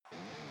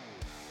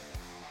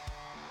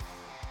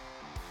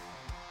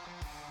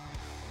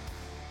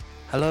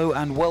Hello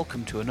and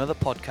welcome to another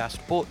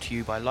podcast brought to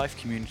you by Life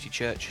Community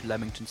Church,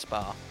 Leamington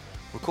Spa.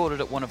 Recorded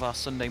at one of our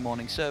Sunday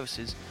morning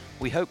services,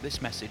 we hope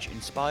this message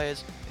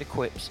inspires,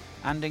 equips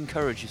and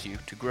encourages you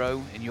to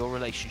grow in your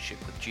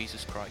relationship with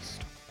Jesus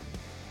Christ.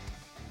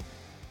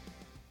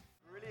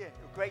 Brilliant.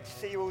 Well, great to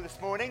see you all this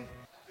morning.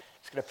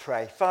 Just going to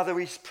pray. Father,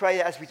 we just pray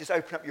that as we just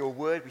open up your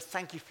word, we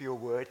thank you for your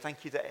word.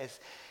 Thank you that it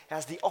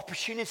has the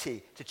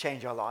opportunity to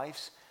change our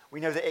lives.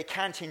 We know that it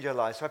can change our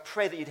lives. So I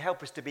pray that you'd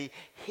help us to be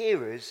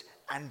hearers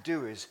and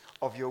doers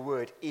of your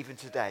word even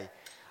today.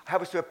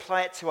 Help us to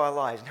apply it to our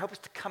lives and help us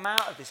to come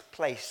out of this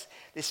place,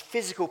 this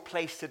physical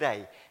place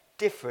today,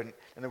 different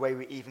than the way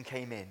we even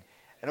came in.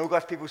 And all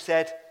God's people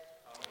said,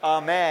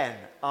 Amen.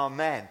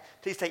 Amen.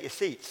 Please take your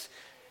seats.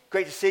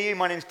 Great to see you.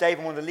 My name's Dave.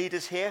 I'm one of the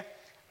leaders here.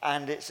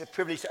 And it's a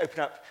privilege to open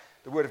up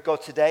the word of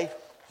God today.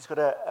 It's got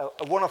a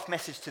one-off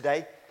message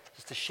today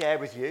just to share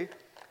with you.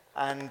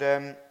 And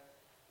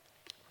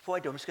before I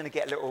do, I'm just going to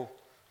get a little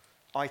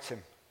item.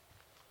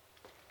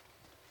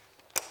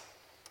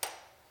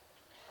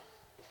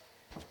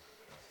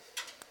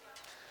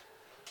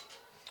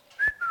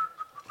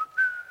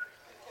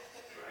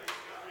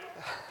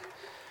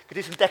 Could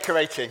do some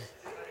decorating.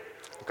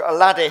 I've got a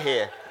ladder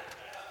here.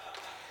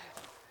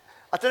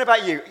 I don't know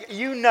about you.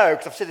 You know,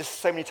 because I've said this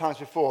so many times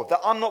before, that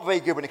I'm not very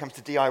good when it comes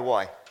to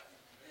DIY.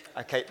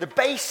 Okay, the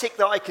basic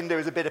that I can do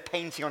is a bit of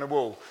painting on a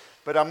wall,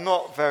 but I'm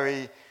not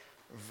very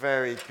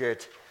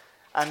good.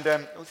 And,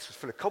 this was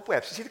full of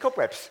cobwebs. You see the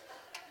cobwebs?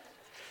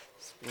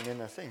 It's been in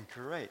a thing.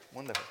 Great.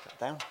 Wonderful. Put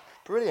that down.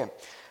 Brilliant.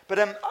 But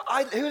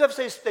who loves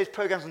those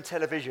programs on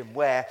television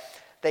where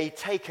they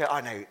take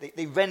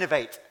they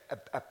renovate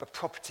a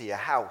property, a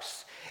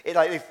house,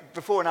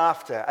 before and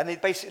after, and they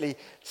basically,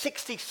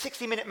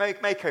 60-minute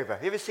makeover.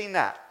 Have you ever seen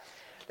that?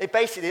 I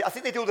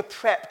think they do all the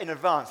prep in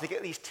advance. They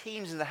get these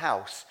teams in the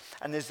house,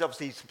 and there's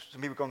obviously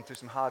some people gone through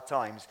some hard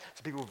times,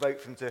 so people vote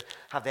for them to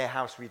have their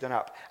house redone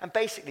up. And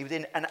basically,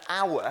 within an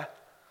hour,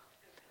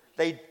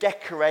 they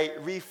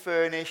decorate,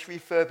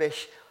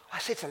 refurbish. I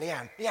said to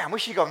Leanne, we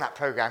should go on that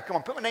program. Come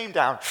on, put my name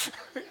down.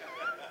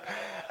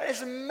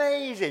 It's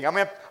amazing. I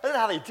mean, I don't know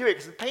how they do it,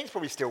 because the paint's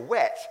probably still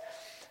wet.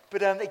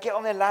 But they get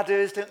on their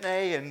ladders, don't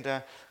they? And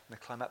they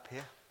climb up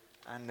here,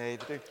 and they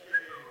do.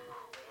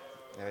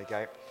 There we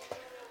go.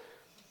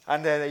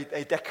 And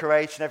they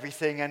decorate and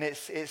everything, and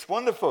it's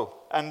wonderful.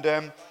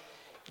 And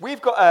we've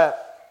got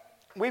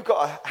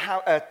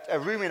a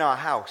room in our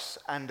house,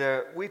 and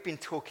we've been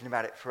talking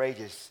about it for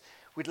ages.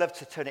 We'd love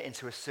to turn it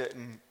into a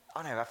certain,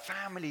 a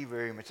family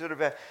room. It's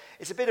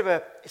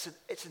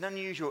an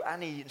unusual.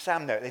 Annie and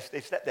Sam know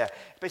they've slept there.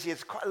 Basically,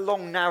 it's quite a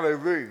long, narrow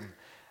room,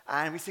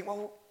 and we think,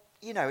 well,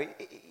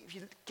 if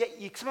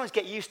you sometimes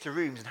get used to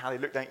rooms and how they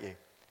look, don't you?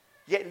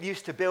 You get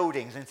used to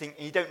buildings and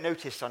you don't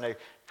notice,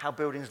 how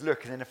buildings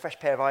look, and then a fresh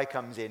pair of eye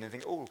comes in and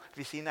think, oh, have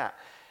you seen that?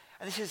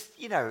 And this is,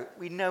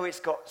 we know it's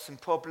got some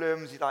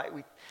problems.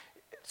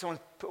 Someone's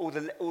put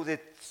all the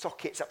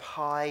sockets up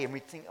high, and we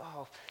think,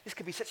 oh, this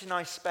could be such a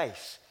nice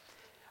space.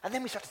 And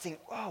then we start to think,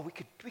 oh, we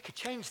could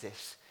change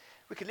this.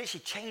 We could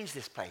literally change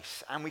this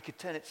place, and we could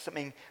turn it to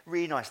something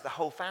really nice, the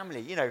whole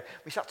family.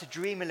 We start to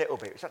dream a little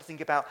bit. We start to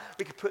think about,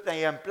 we could put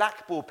the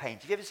blackboard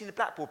paint. Have you ever seen the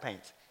blackboard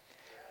paint?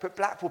 Put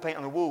blackboard paint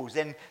on the walls,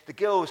 then the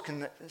girls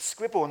can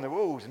scribble on the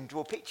walls and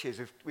draw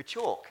pictures with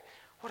chalk.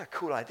 What a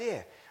cool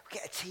idea. We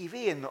get a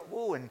TV in the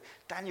wall, and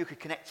Daniel could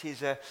connect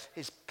his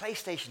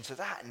PlayStation to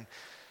that, and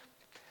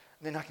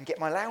then I can get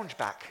my lounge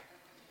back.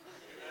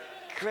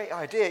 Great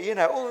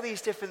idea, all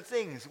these different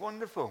things.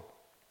 Wonderful.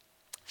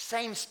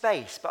 Same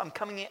space, but I'm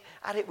coming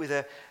at it with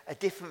a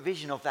different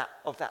vision of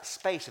that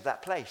space, of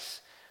that place.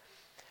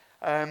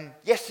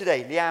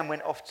 Yesterday, Leanne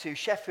went off to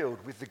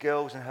Sheffield with the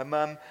girls and her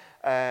mum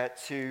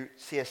to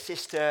see her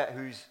sister,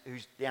 who's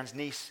Leanne's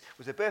niece,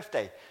 was her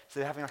birthday. So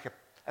they're having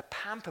a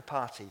pamper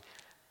party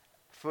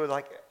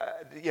for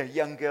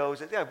young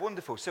girls. Yeah,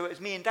 wonderful. So it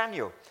was me and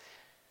Daniel.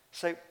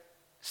 So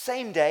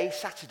same day,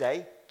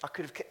 Saturday, I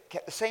could have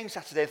kept the same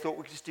Saturday. I thought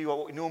we could just do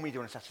what we normally do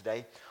on a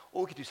Saturday,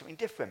 or we could do something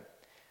different.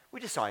 We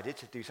decided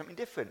to do something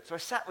different. So I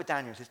sat with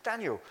Daniel and said,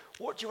 Daniel,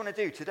 what do you want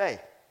to do today?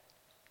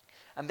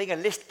 And being a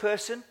list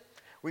person,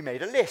 we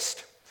made a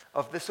list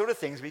of the sort of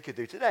things we could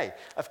do today.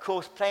 Of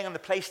course, playing on the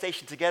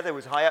PlayStation together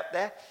was high up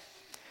there.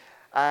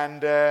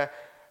 And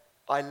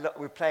we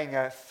were playing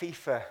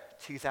FIFA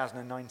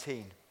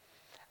 2019,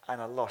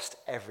 and I lost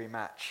every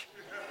match.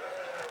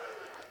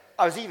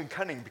 I was even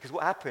cunning, because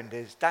what happened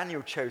is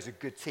Daniel chose a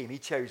good team. He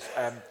chose,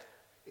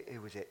 who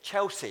was it?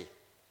 Chelsea.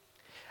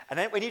 And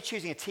then when you're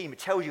choosing a team, it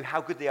tells you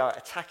how good they are at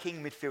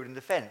attacking, midfield, and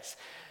defence.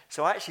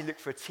 So I actually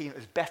looked for a team that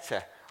was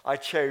better. I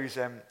chose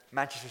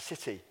Manchester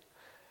City.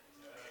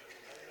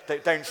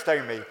 Don't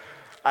stone me.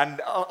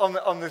 And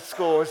on the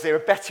scores, they were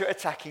better at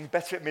attacking,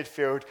 better at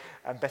midfield,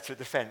 and better at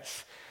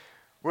defence.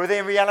 Were they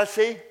in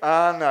reality?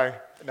 No.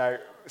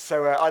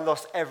 So I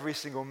lost every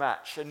single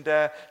match. And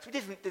so we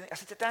didn't. I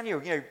said to Daniel,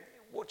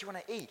 what do you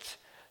want to eat?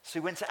 So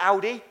we went to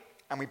Aldi,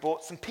 and we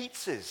bought some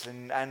pizzas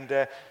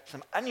and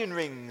some onion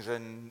rings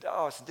and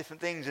some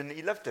different things, and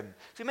he loved them.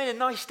 So we made a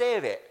nice day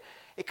of it.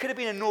 It could have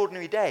been an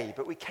ordinary day,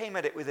 but we came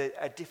at it with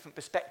a different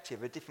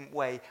perspective, a different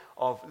way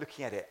of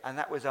looking at it. And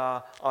that was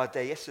our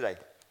day yesterday.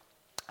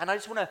 And I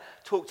just want to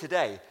talk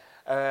today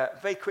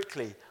very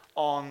quickly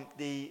on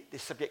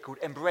this subject called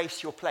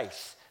Embrace Your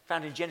Place,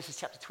 found in Genesis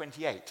chapter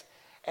 28.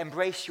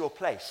 Embrace your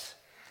place.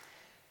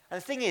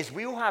 And the thing is,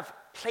 we all have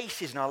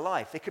places in our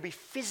life. There could be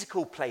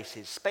physical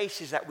places,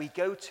 spaces that we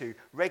go to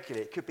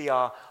regularly. It could be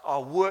our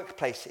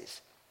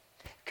workplaces.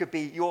 It could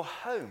be your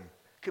home.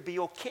 It could be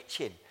your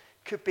kitchen.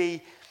 It could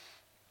be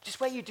just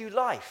where you do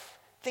life.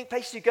 Think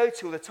places you go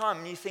to all the time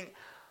and you think,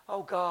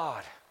 oh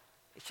God,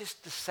 it's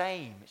just the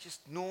same. It's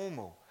just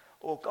normal.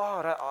 Or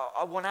God,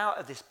 I want out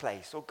of this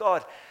place. Or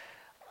God,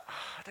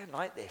 I don't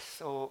like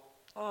this. Or,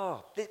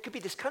 oh, it could be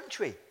this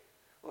country.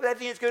 Or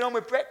everything that's going on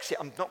with Brexit.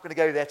 I'm not going to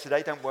go there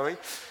today, don't worry.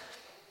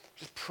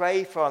 Just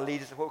pray for our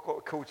leaders. That's what we're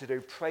called to do.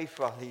 Pray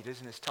for our leaders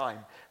in this time.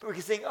 But we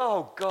can think,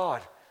 oh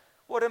God,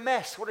 what a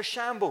mess. What a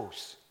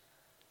shambles.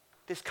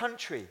 This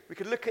country. We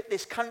could look at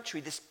this country,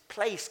 this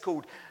place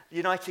called the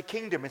United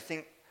Kingdom and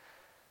think,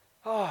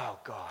 oh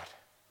God.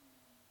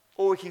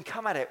 Or we can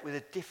come at it with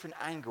a different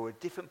angle, a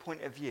different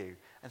point of view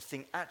and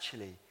think,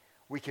 actually,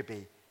 we could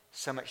be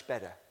so much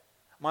better.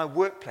 My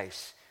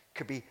workplace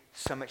could be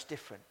so much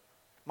different.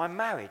 My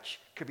marriage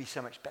could be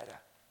so much better.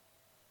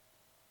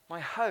 My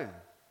home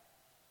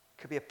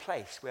could be a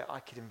place where I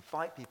could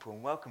invite people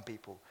and welcome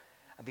people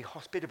and be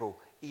hospitable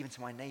even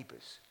to my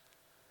neighbours.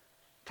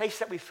 Places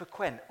that we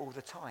frequent all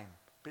the time.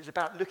 But it's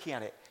about looking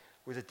at it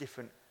with a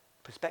different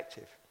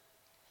perspective.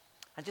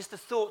 And just the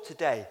thought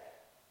today,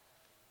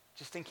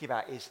 just thinking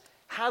about is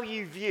how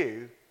you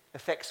view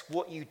affects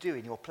what you do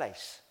in your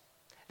place.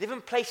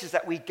 Different places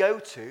that we go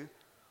to,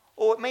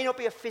 or it may not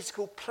be a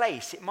physical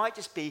place, it might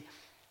just be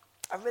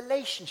a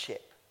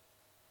relationship.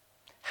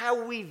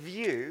 How we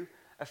view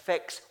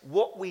affects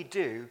what we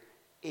do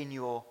in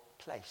your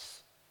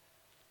place.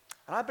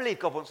 And I believe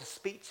God wants to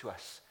speak to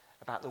us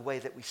about the way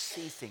that we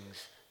see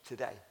things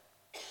today.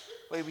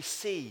 The way we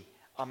see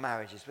our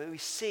marriages, the way we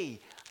see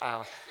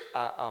our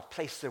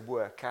place of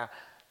work, the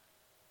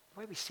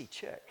way we see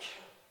church,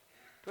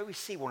 the way we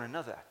see one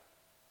another.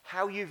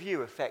 How you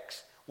view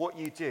affects what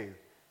you do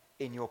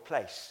in your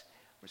place.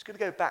 I'm just going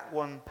to go back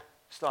one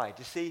slide.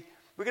 You see,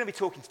 we're going to be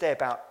talking today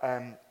about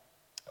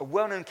a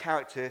well-known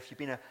character, if you've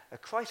been a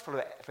Christ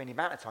follower for any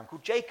amount of time,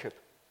 called Jacob.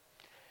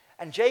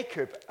 And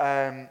Jacob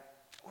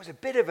was a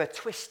bit of a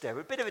twister,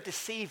 a bit of a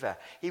deceiver.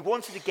 He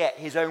wanted to get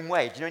his own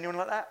way. Do you know anyone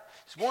like that?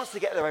 Just wants to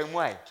get their own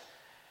way.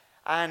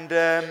 And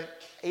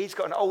he's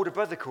got an older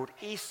brother called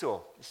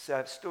Esau. This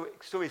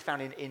story is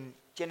found in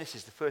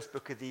Genesis, the first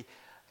book of the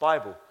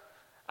Bible.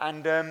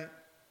 And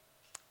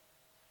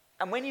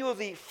when you're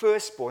the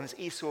firstborn, as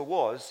Esau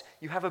was,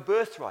 you have a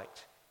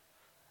birthright.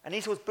 And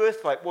Esau's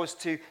birthright was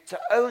to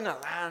own the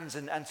lands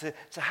and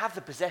to have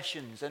the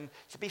possessions and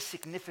to be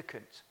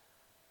significant.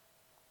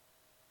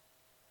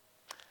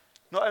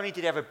 Not only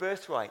did he have a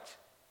birthright,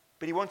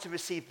 but he wanted to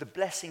receive the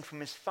blessing from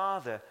his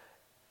father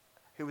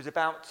who was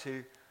about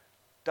to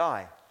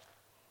die.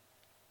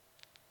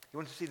 He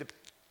wanted to see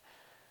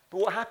But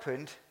what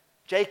happened?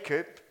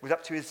 Jacob was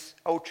up to his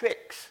old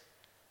tricks.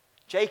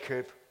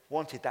 Jacob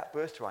wanted that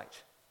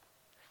birthright.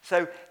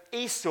 So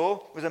Esau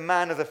was a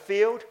man of the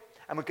field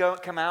and would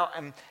come out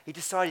and he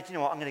decided, you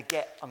know what, I'm going to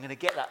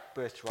get that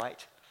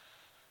birthright.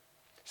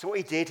 So what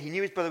he did, he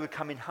knew his brother would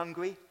come in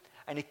hungry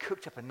and he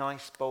cooked up a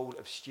nice bowl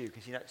of stew. You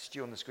can see that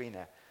stew on the screen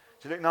there.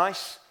 Does it look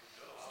nice?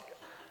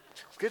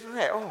 It's good, isn't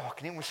it? Oh, I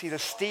can even see the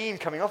steam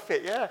coming off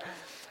it, yeah.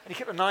 And he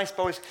kept a nice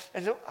bowl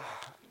and look,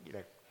 you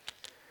know.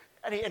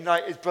 And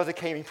his brother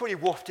came, he probably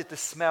wafted the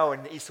smell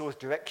in Esau's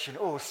direction.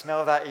 Oh,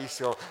 smell that,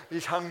 Esau.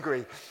 He's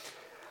hungry.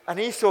 And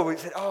Esau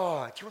said,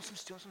 oh, do you want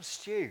some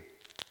stew?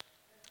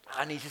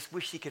 And he just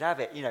wished he could have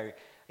it, you know.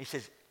 He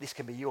says, this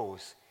can be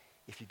yours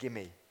if you give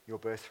me your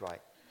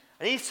birthright.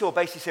 And Esau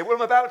basically said, well,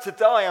 I'm about to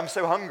die, I'm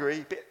so hungry,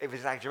 a bit of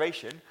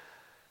exaggeration.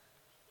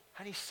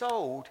 And he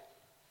sold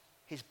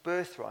his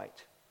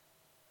birthright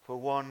for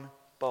one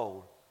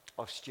bowl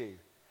of stew.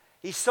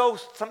 He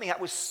sold something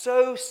that was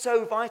so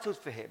vital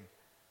for him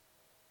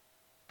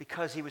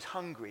because he was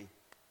hungry,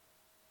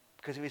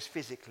 because he was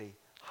physically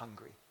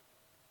hungry.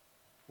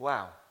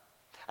 Wow.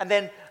 And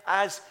then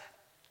as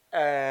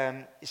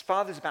his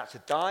father's about to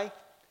die,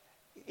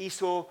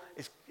 Esau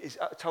is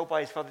told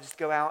by his father just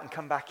go out and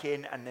come back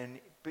in and then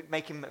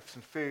make him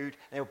some food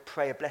and they'll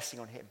pray a blessing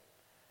on him.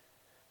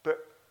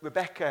 But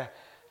Rebekah,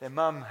 their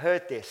mum,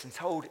 heard this and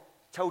told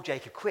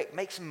Jacob, quick,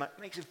 make some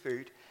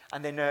food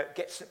and then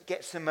get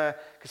some,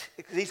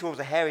 because Esau was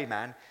a hairy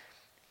man,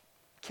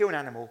 kill an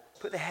animal,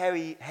 put the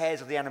hairy hairs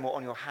of the animal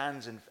on your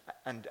hands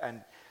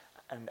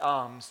and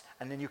arms,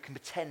 and then you can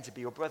pretend to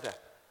be your brother.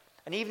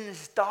 And even in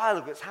this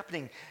dialogue that's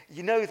happening,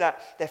 you know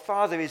that their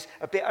father is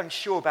a bit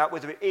unsure about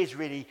whether it is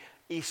really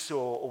Esau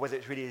or whether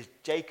it's really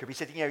Jacob. He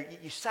said, you know,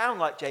 you sound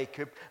like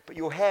Jacob, but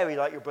you're hairy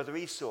like your brother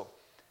Esau.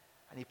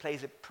 And he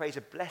prays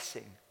a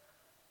blessing,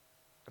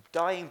 a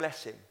dying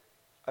blessing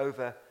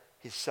over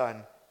his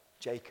son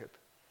Jacob.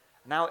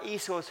 Now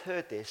Esau has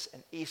heard this,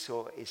 and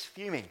Esau is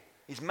fuming.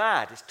 He's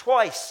mad. It's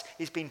twice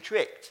he's been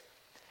tricked.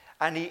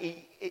 And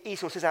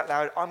Esau says out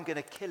loud, I'm going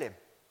to kill him.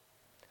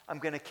 I'm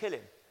going to kill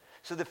him.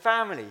 So the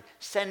family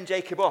send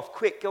Jacob off.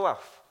 Quick, go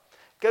off.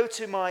 Go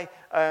to my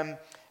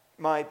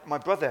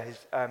brother,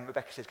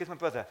 Rebecca says, go to my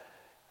brother,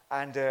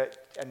 and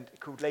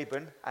called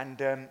Laban,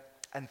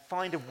 and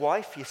find a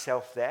wife for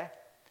yourself there.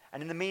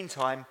 And in the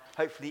meantime,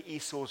 hopefully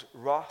Esau's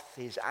wrath,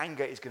 his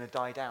anger is going to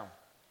die down.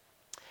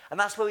 And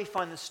that's where we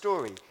find the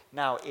story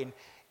now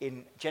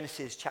in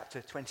Genesis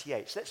chapter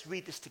 28. So let's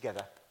read this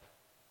together.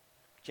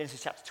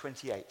 Genesis chapter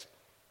 28.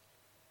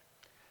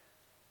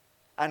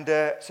 And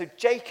so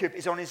Jacob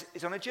is on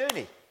a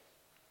journey.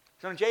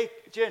 He's on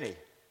a journey.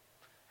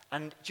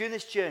 And during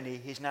this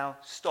journey, he's now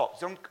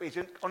stopped. He's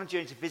on a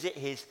journey to visit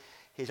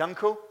his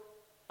uncle,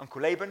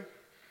 Uncle Laban.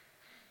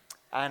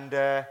 And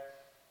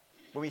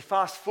when we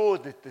fast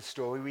forward the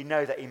story, we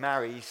know that he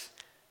marries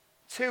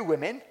 2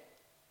 women. I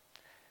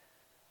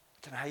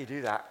don't know how you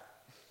do that.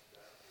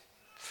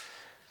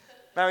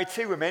 Married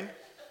 2 women.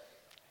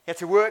 He had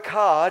to work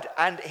hard,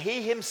 and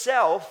he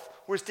himself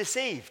was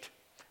deceived.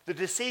 The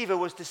deceiver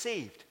was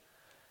deceived.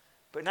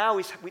 But now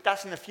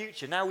that's in the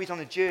future. Now he's on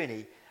a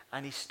journey,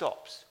 and he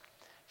stops.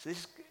 So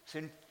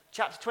in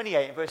chapter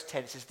 28, and verse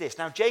 10, it says this.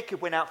 Now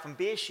Jacob went out from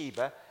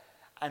Beersheba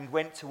and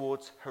went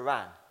towards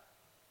Haran.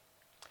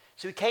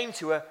 So he came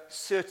to a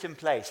certain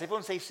place.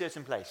 Everyone say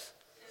certain place.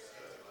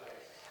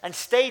 And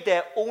stayed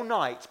there all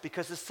night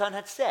because the sun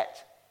had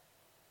set.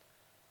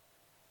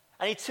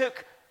 And he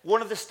took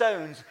one of the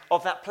stones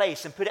of that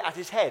place and put it at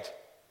his head.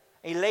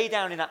 And he lay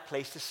down in that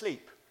place to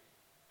sleep.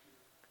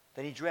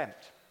 Then he dreamt.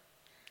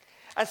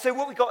 And so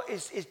what we got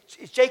is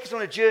Jacob's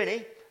on a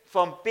journey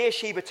from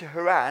Beersheba to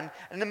Haran.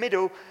 And in the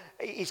middle,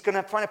 he's going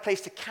to find a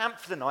place to camp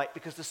for the night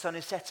because the sun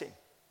is setting.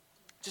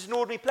 Just an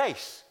ordinary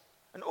place.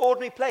 An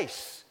ordinary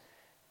place.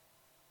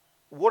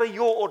 What are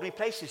your ordinary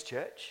places,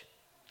 church?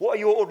 What are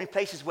your ordinary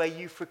places where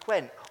you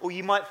frequent? Or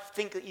you might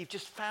think that you've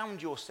just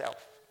found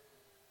yourself.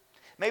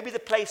 Maybe the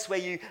place where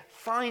you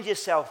find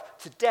yourself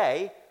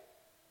today,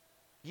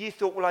 you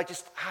thought, well, I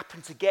just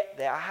happened to get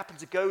there. I happened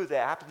to go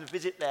there. I happened to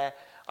visit there.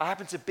 I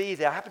happened to be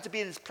there. I happened to be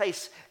in this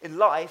place in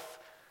life.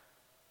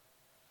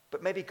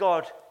 But maybe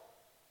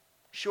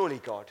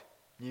surely God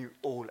knew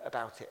all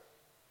about it.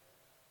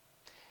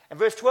 In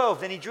verse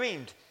 12, then he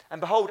dreamed, and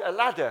behold, a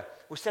ladder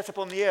was set up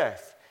on the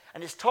earth,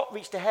 and its top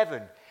reached to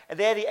heaven, and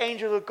there the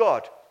angels of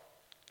God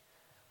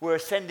were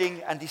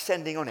ascending and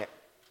descending on it.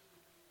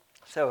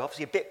 So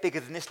obviously a bit bigger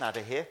than this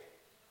ladder here.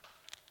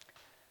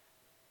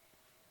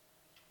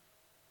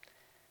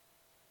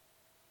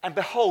 And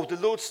behold, the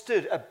Lord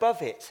stood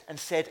above it and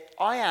said,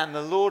 I am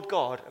the Lord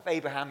God of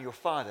Abraham your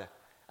father,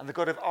 and the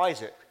God of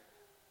Isaac.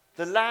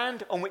 The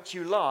land on which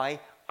you lie,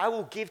 I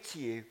will give to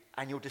you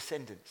and your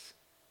descendants.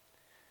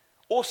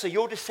 Also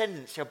your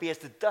descendants shall be as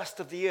the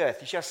dust of the earth.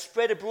 You shall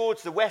spread abroad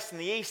to the west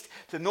and the east,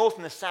 to the north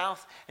and the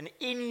south, and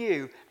in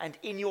you and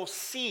in your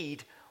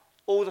seed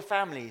all the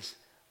families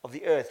of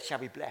the earth shall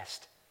be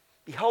blessed.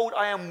 Behold,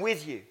 I am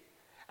with you,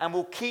 and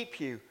will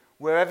keep you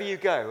wherever you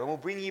go, and will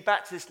bring you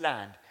back to this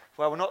land,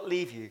 for I will not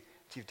leave you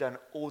till you've done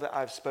all that I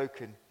have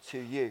spoken to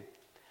you.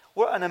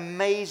 What an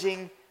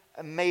amazing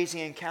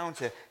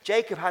encounter.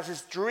 Jacob has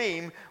this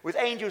dream with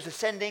angels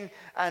ascending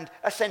on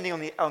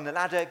the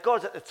ladder.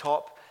 God's at the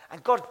top,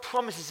 and God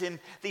promises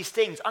him these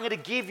things. I'm going to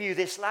give you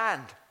this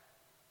land.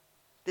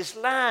 This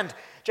land,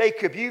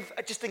 Jacob, you've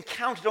just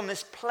encountered on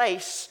this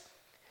place,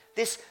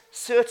 this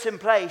certain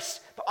place,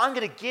 but I'm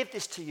going to give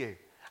this to you.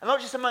 And not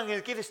just am I going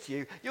to give this to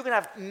you, you're going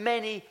to have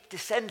many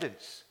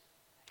descendants.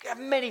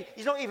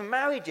 He's not even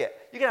married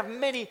yet. You're going to have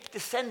many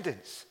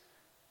descendants.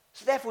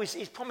 So therefore,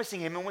 he's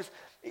promising him, and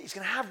he's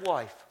going to have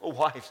wives,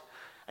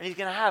 and he's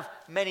going to have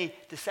many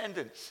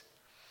descendants.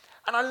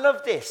 And I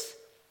love this.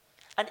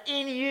 And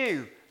in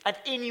you and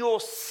in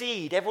your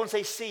seed, everyone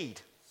say seed.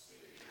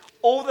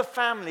 All the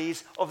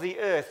families of the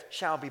earth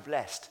shall be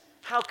blessed.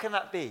 How can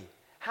that be?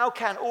 How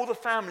can all the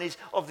families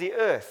of the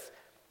earth,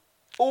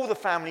 all the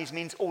families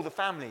means all the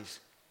families.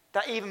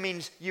 That even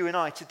means you and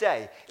I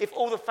today. If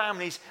all the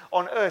families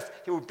on earth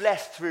were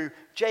blessed through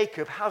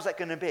Jacob, how's that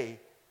going to be?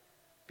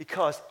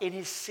 Because in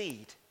his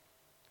seed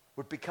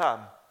would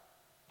become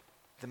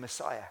the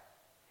Messiah.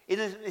 In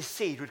his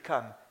seed would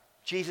come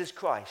Jesus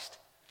Christ,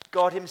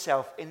 God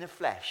himself in the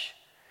flesh,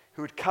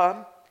 who would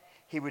come,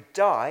 he would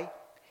die,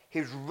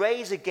 he would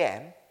raise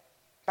again,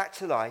 back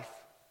to life,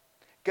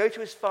 go to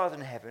his Father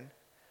in heaven,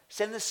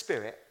 send the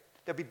Spirit.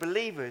 There'll be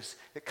believers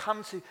that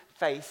come to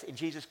faith in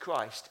Jesus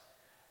Christ,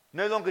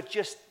 no longer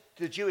just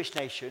the Jewish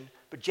nation,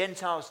 but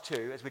Gentiles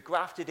too, as we're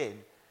grafted in,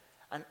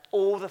 and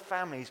all the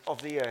families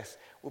of the earth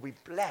will be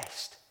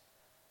blessed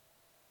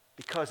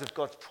because of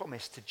God's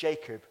promise to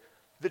Jacob,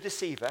 the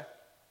deceiver,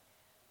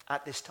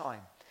 at this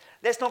time.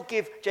 Let's not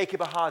give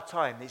Jacob a hard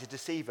time. He's a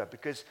deceiver,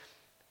 because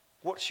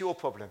what's your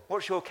problem?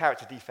 What's your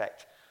character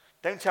defect?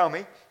 Don't tell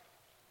me.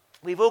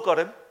 We've all got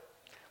them.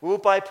 We're all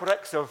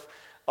byproducts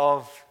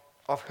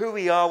of who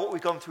we are, what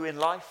we've gone through in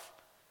life.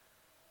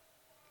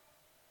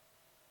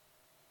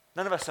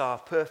 None of us are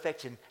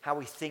perfect in how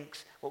we think,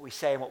 what we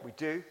say, and what we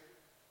do.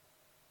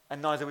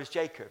 And neither was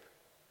Jacob.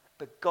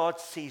 But God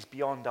sees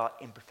beyond our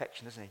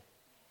imperfection, doesn't he?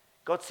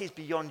 God sees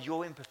beyond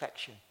your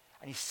imperfection,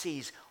 and he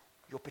sees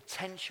your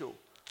potential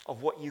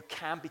of what you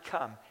can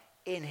become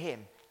in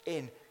him,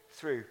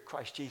 through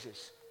Christ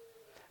Jesus.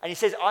 And he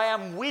says, I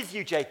am with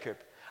you, Jacob,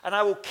 and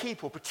I will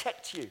keep or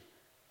protect you.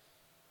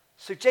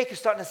 So Jacob's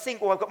starting to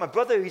think, well, I've got my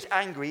brother who's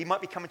angry. He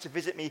might be coming to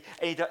visit me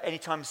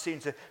anytime soon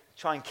to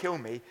try and kill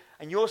me.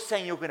 And you're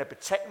saying you're going to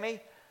protect me?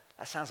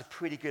 That sounds a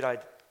pretty good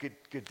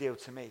deal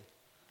to me.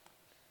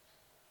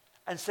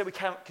 And so we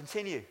can't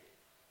continue.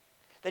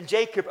 Then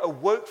Jacob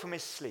awoke from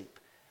his sleep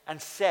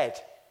and said,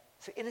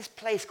 so in this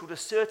place called a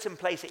certain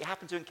place that he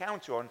happened to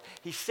encounter on,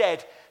 he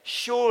said,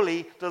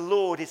 surely the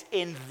Lord is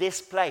in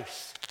this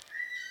place.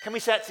 Can we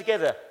say it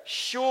together?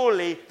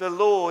 Surely the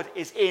Lord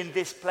is in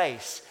this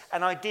place,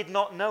 and I did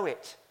not know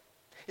it.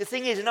 The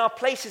thing is, in our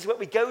places where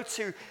we go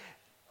to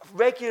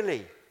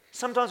regularly,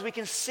 sometimes we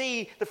can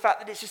see the fact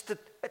that it's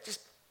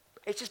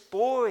just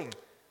boring.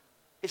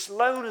 It's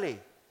lonely.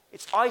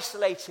 It's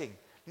isolating.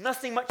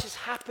 Nothing much is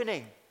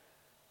happening.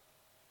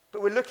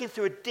 But we're looking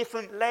through a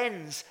different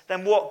lens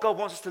than what God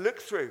wants us to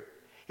look through.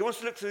 He wants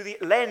to look through the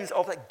lens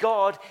of that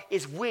God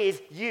is with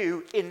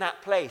you in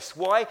that place.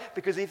 Why?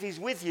 Because if he's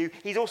with you,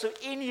 he's also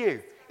in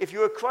you, if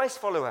you're a Christ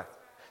follower.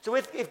 So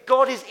if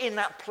God is in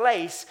that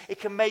place, it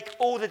can make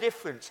all the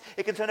difference.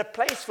 It can turn a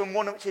place from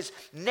one which is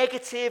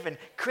negative and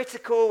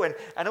critical and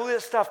all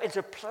that stuff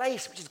into a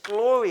place which is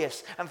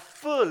glorious and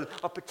full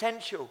of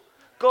potential.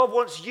 God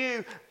wants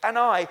you and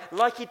I,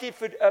 like he did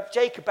for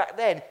Jacob back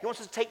then, he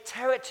wants us to take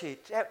territory.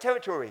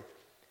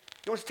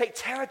 He wants to take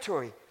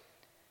territory,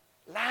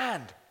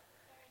 land.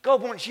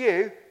 God wants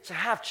you to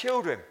have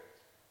children.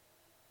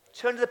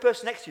 Turn to the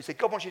person next to you and say,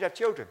 God wants you to have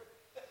children.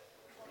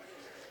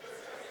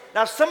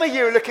 Now, some of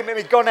you are looking at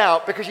me gone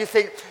out because you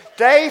think,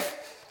 Dave,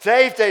 do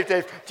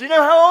you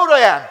know how old I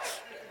am?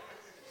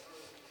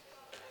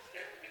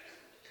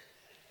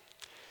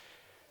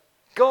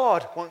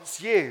 God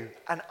wants you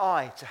and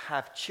I to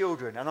have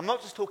children. And I'm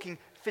not just talking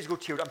physical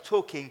children, I'm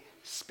talking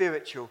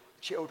spiritual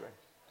children.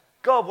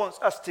 God wants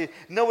us to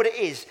know what it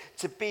is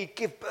to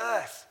give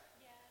birth.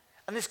 Yeah.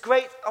 And this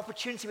great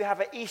opportunity we have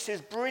at Easter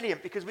is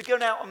brilliant because we're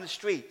going out on the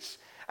streets.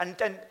 And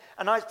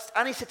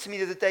Annie said to me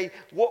the other day,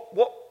 what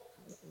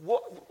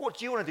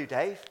do you want to do,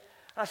 Dave?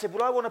 And I said,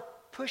 well, I want to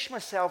push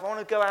myself. I want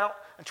to go out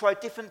and try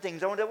different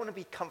things. I don't want to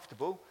be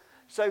comfortable.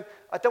 So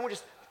I don't want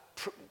to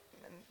just...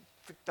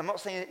 I'm not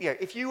saying,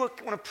 if you want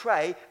to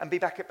pray and be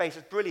back at base,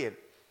 it's brilliant.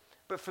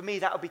 But for me,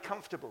 that would be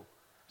comfortable.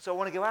 So I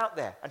want to go out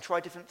there and try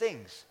different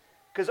things.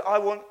 Because I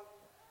want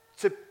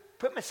to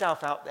put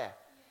myself out there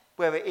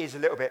where it is a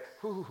little bit,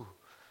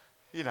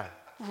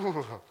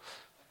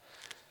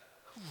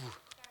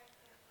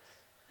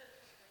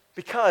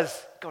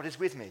 Because God is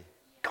with me.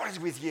 God is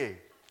with you.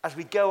 As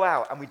we go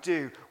out and we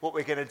do what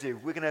we're going to do,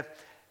 we're going to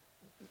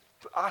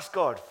ask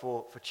God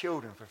for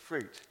children, for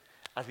fruit.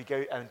 As we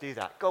go and do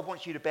that, God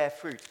wants you to bear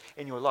fruit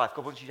in your life.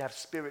 God wants you to have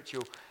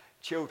spiritual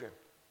children.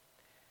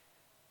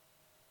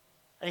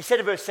 And he said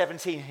in verse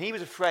 17, he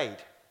was afraid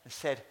and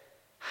said,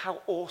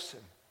 how awesome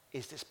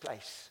is this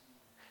place?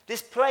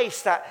 This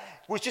place that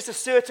was just a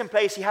certain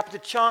place he happened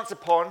to chance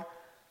upon,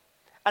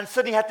 and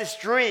suddenly had this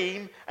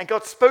dream, and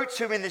God spoke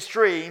to him in this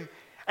dream,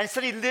 and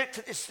suddenly looked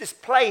at this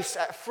place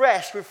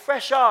with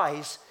fresh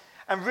eyes,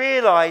 and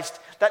realized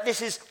that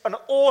this is an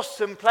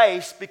awesome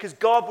place because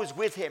God was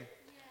with him.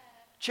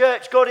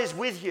 Church, God is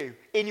with you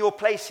in your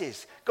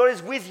places. God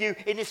is with you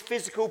in this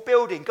physical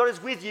building. God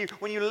is with you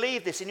when you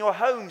leave this, in your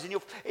homes,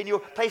 in your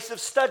places of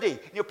study,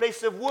 in your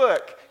places of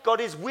work. God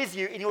is with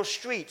you in your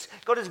streets.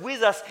 God is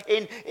with us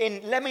in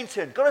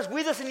Leamington. God is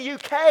with us in the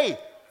UK.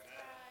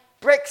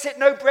 Brexit,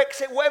 no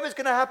Brexit, whatever's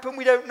going to happen,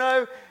 we don't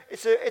know.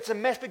 It's a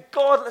mess, but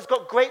God has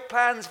got great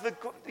plans for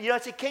the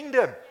United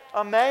Kingdom.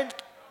 Amen.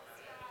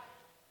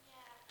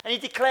 And he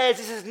declares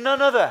this is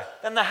none other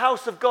than the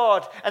house of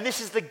God, and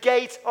this is the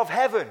gate of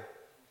heaven.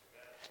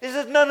 This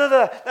is none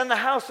other than the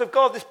house of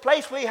God. This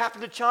place where he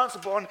happened to chance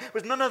upon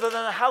was none other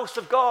than the house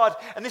of God.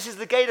 And this is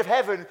the gate of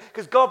heaven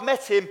because God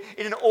met him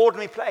in an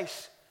ordinary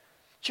place.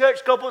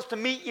 Church, God wants to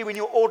meet you in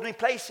your ordinary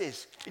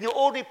places. In your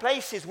ordinary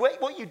places,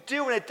 what you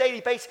do on a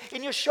daily basis,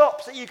 in your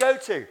shops that you go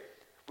to.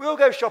 We all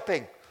go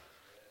shopping.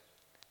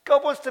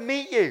 God wants to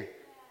meet you.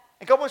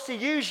 And God wants to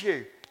use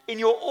you in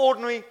your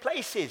ordinary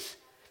places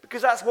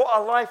because that's what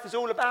our life is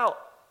all about.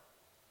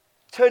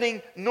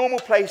 Turning normal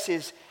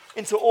places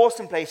into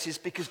awesome places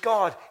because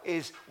God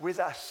is with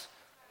us.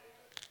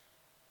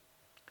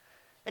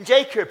 And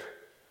Jacob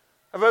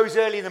arose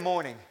early in the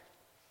morning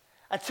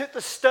and took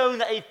the stone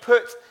that he'd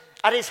put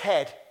at his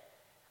head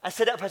and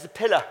set it up as a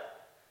pillar.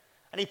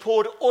 And he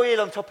poured oil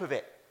on top of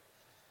it.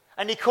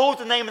 And he called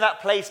the name of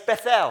that place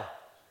Bethel.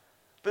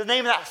 But the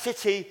name of that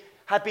city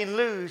had been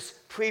Luz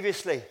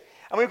previously.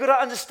 And we've got to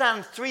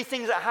understand three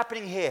things that are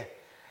happening here.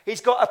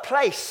 He's got a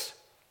place.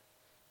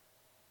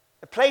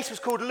 The place was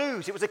called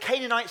Luz. It was a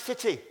Canaanite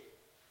city.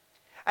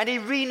 And he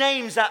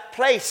renames that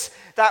place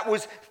that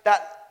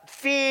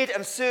feared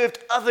and served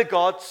other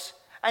gods,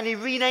 and he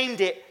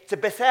renamed it to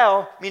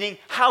Bethel, meaning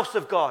house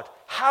of God,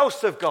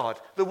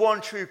 the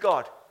one true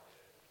God.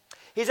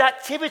 His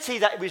activity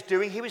that he was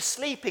doing, he was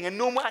sleeping, a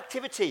normal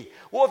activity.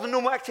 What are the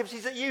normal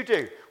activities that you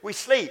do? We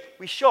sleep,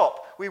 we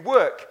shop, we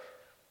work,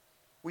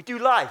 we do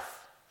life.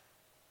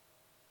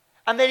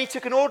 And then he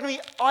took an ordinary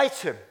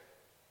item.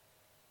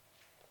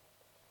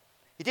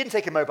 He didn't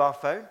take a mobile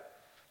phone,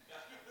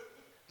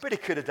 but he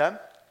could have done.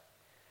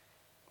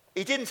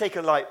 He didn't take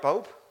a light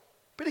bulb,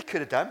 but he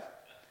could have done.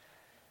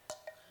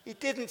 He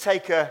didn't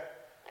take a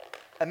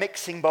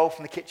mixing bowl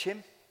from the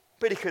kitchen,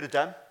 but he could have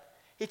done.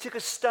 He took a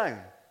stone,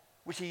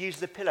 which he used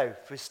as a pillow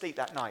for his sleep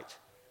that night.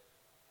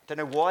 I don't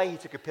know why he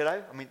took a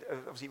pillow. I mean,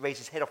 obviously he raised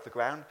his head off the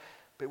ground,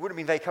 but it wouldn't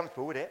have been very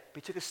comfortable, would it?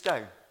 But he took a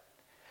stone.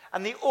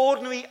 And the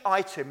ordinary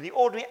item, the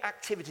ordinary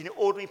activity in an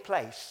ordinary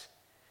place,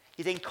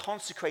 he then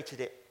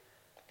consecrated it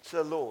to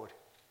the Lord.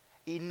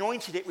 He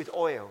anointed it with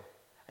oil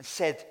and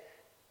said,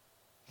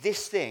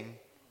 this thing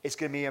is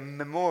going to be a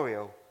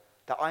memorial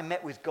that I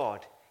met with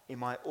God in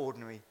my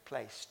ordinary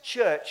place.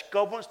 Church,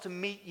 God wants to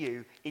meet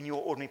you in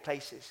your ordinary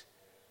places.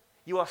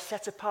 You are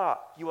set apart.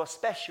 You are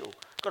special.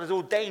 God has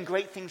ordained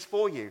great things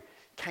for you.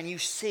 Can you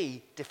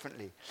see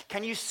differently?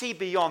 Can you see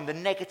beyond the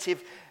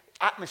negative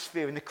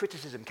atmosphere and the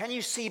criticism? Can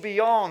you see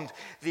beyond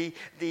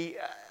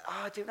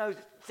I don't know,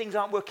 things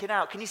aren't working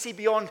out? Can you see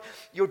beyond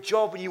your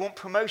job and you want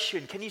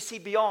promotion? Can you see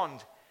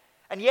beyond?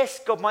 And yes,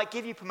 God might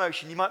give you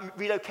promotion. You might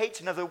relocate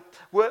to another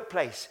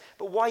workplace.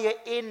 But while you're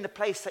in the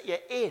place that you're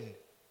in,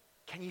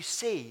 can you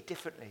see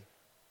differently?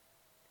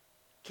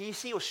 Can you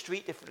see your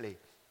street differently?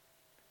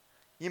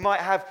 You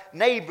might have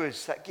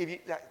neighbors that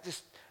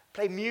just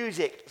play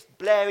music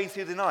blaring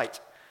through the night.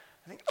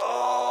 I think,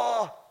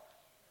 oh,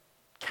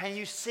 can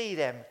you see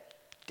them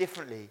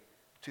differently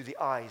through the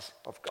eyes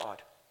of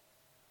God?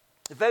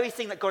 The very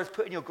thing that God has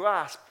put in your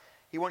grasp,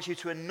 he wants you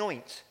to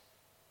anoint.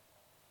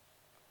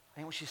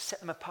 And he wants you to set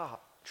them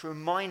apart, to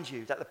remind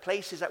you that the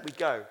places that we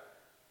go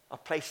are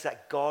places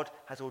that God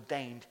has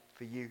ordained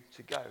for you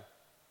to go.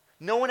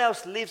 No one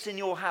else lives in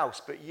your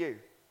house but you.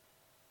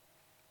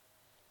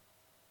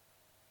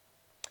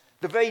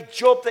 The very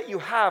job that you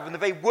have and the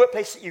very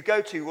workplace that you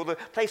go to or the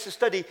place of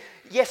study,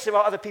 yes, there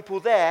are other people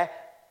there,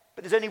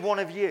 but there's only one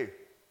of you.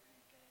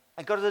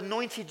 And God has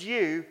anointed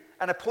you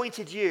and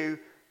appointed you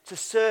to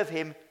serve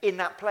him in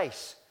that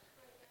place.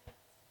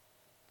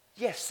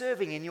 Yes,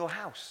 serving in your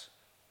house.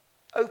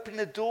 Opening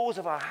the doors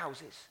of our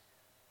houses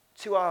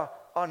to our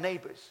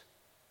neighbors.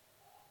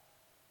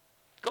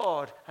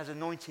 God has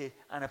anointed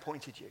and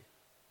appointed you.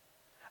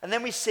 And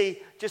then we see,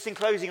 just in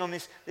closing on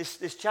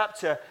this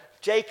chapter,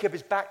 Jacob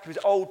is back to his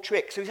old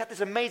trick. So he's had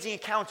this amazing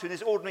encounter in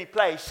this ordinary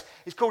place.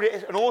 He's called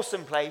it an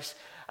awesome place.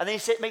 And then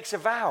he makes a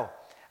vow.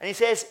 And he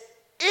says,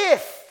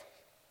 if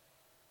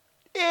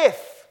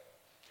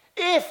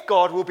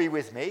God will be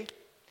with me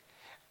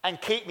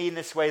and keep me in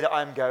this way that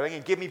I'm going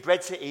and give me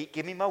bread to eat,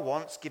 give me my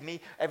wants, give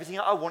me everything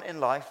that I want in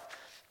life,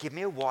 give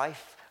me a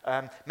wife,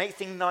 make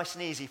things nice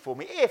and easy for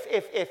me.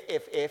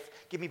 If,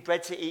 give me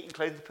bread to eat and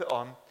clothing to put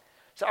on,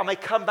 so I may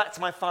come back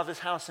to my father's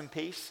house in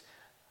peace.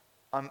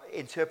 I'm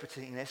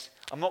interpreting this.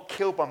 I'm not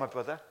killed by my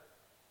brother.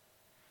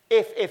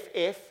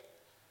 If,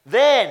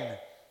 then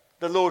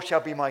the Lord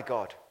shall be my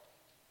God.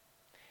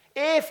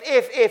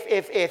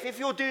 If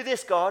you'll do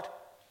this, God,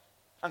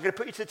 I'm going to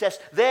put you to the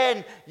test,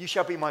 then you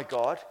shall be my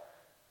God.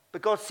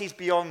 But God sees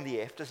beyond the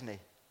if, doesn't he?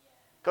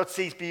 God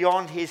sees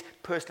beyond his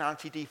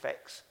personality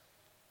defects.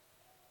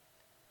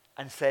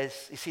 And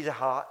says, he sees a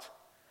heart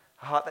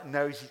that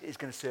knows he's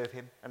going to serve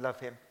him and love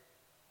him.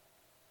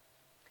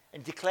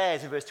 And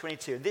declares in verse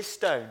 22, and this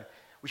stone,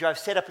 which I have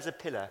set up as a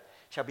pillar,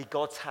 shall be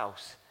God's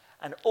house.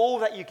 And all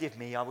that you give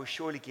me, I will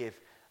surely give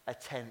a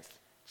tenth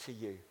to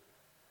you.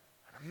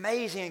 An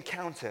amazing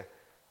encounter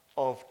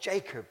of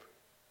Jacob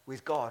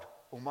with God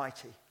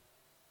Almighty.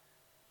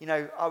 You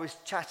know, I was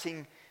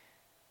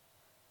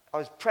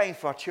praying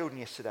for our children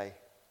yesterday.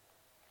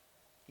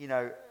 You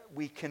know,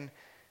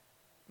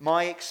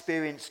 my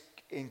experience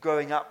in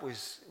growing up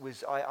was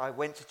I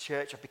went to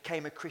church, I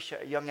became a Christian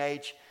at a young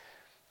age,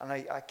 and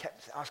I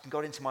kept asking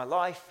God into my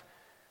life.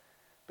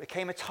 But there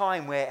came a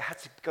time where it had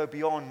to go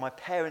beyond my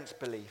parents'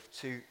 belief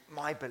to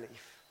my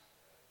belief,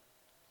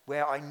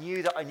 where I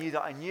knew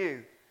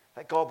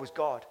that God was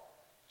God.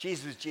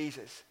 Jesus was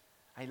Jesus.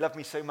 And he loved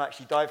me so much,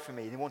 he died for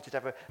me, and he wanted to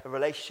have a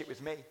relationship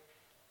with me.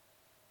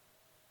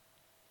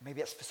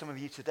 Maybe that's for some of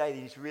you today.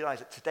 You need to realize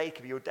that today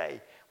could be your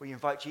day where you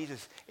invite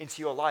Jesus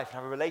into your life and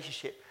have a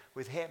relationship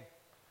with him.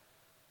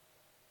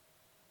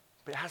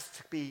 But it has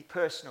to be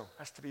personal, it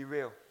has to be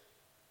real.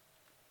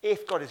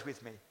 If God is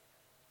with me,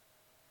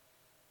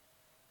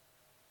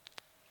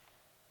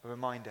 a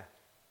reminder.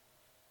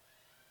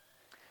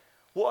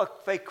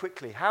 Very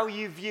quickly, how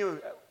you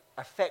view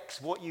affects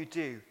what you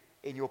do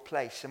in your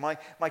place. And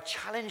my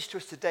challenge to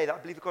us today that I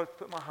believe God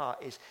put in my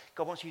heart is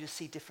God wants you to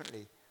see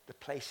differently the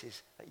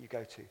places that you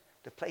go to,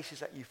 the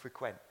places that you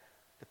frequent,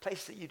 the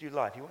places that you do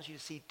life. He wants you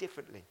to see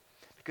differently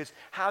because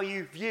how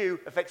you view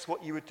affects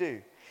what you would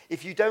do.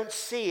 If you don't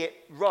see it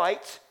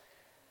right,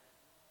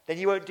 then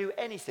you won't do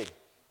anything.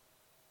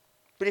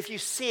 But if you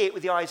see it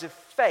with the eyes of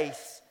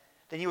faith,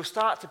 then you'll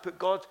start to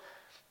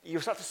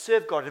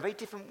serve God in a very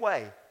different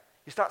way.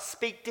 You start to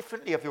speak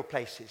differently of your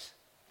places.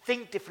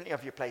 think differently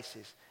of your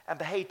places, and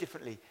behave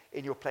differently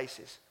in your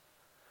places.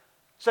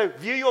 So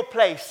view your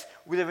place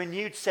with a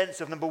renewed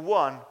sense of, number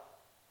one,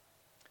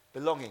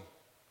 belonging.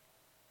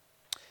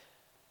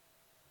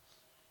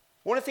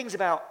 One of the things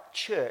about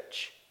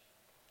church,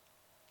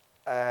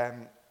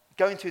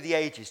 going through the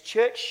ages,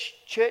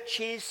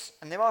 churches,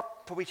 and there are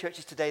probably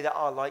churches today that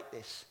are like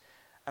this,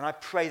 and I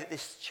pray that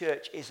this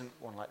church isn't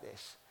one like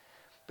this.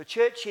 But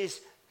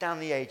churches down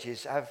the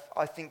ages have,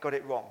 I think, got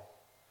it wrong.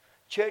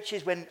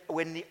 Churches, when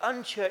the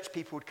unchurched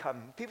people would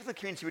come, people of the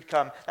community would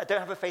come that don't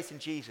have a faith in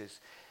Jesus,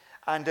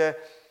 and they'd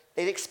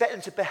expect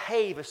them to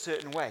behave a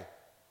certain way.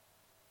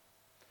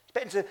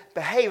 Expect them to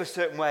behave a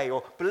certain way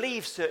or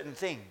believe certain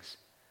things,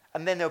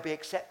 and then they'll be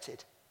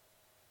accepted.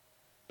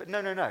 But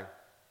no.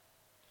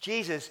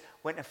 Jesus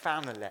went and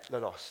found the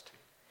lost.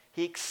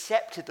 He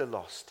accepted the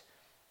lost,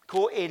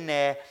 caught in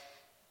their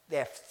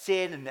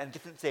sin and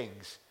different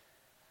things.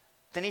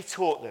 Then he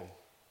taught them,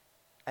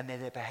 and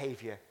then their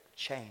behavior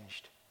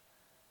changed.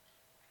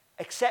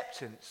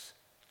 Acceptance,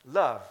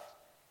 love,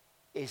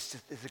 is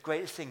the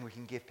greatest thing we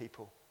can give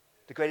people.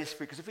 The greatest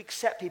fruit. Because if we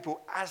accept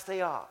people as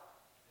they are,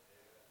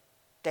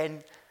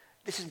 then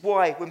this is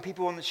why when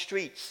people are on the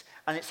streets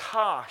and it's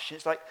harsh, and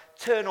it's like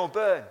turn or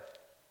burn,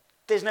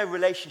 there's no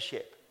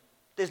relationship.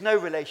 There's no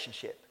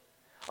relationship.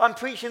 I'm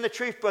preaching the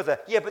truth, brother.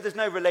 Yeah, but there's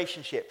no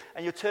relationship,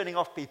 and you're turning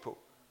off people.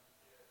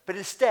 But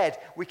instead,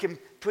 we can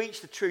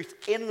preach the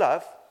truth in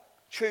love,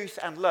 truth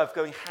and love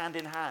going hand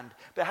in hand.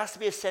 But it has to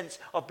be a sense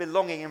of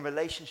belonging and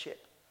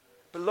relationship.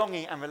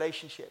 Belonging and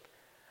relationship.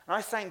 And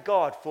I thank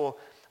God for,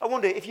 I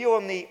wonder if you're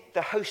on the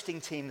hosting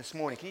team this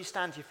morning, can you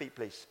stand to your feet,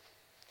 please?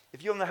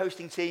 If you're on the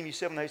hosting team, you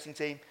serve on the hosting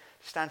team,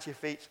 stand to your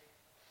feet.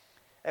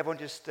 Everyone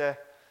just,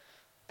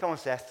 come on,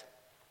 Seth.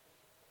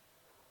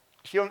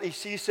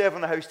 If you serve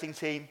on the hosting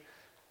team,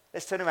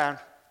 let's turn around.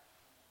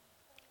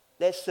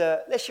 Let's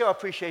show our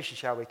appreciation,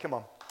 shall we? Come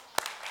on.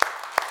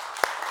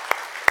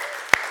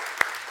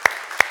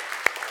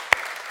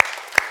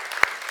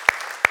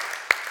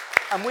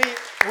 And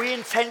we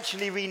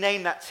intentionally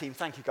renamed that team.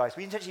 Thank you, guys.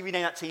 We intentionally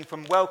renamed that team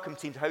from welcome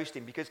team to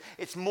hosting because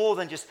it's more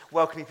than just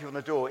welcoming people on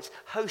the door. It's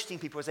hosting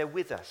people as they're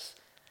with us,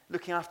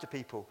 looking after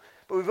people.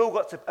 But we've all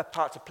got a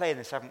part to play in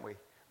this, haven't we?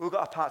 We've all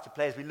got a part to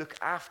play as we look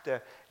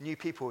after new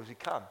people as we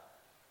come.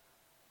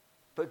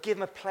 But give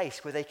them a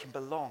place where they can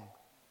belong.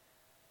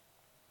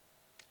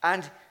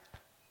 And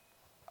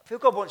I feel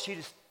God wants you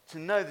to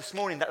know this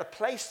morning that the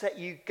place that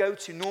you go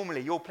to normally,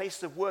 your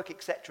place of work,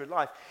 etc.,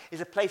 life, is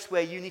a place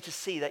where you need to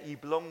see that you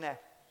belong there.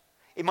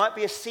 It might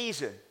be a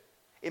season.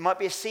 It might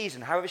be a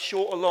season, however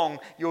short or long,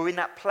 you're in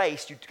that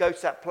place, you go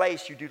to that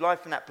place, you do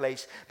life in that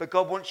place, but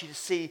God wants you to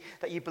see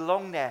that you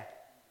belong there.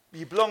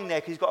 You belong there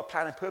because He's got a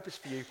plan and purpose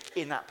for you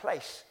in that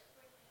place.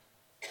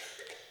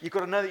 You've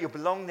got to know that you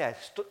belong there.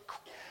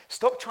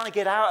 Stop trying to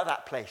get out of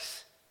that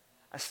place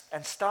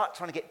and start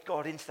trying to get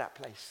God into that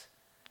place.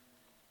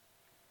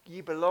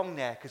 You belong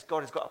there because God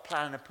has got a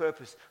plan and a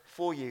purpose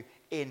for you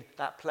in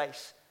that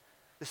place.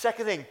 The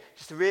second thing,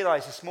 just to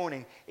realize this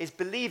morning, is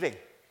believing.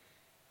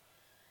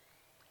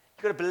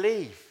 You've got to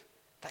believe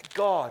that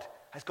God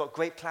has got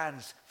great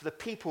plans for the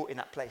people in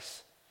that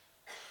place.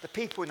 The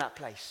people in that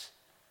place.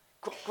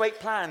 Great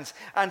plans.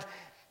 And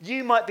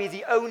you might be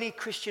the only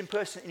Christian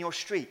person in your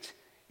street.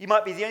 You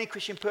might be the only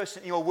Christian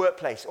person in your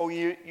workplace or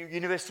your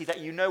university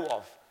that you know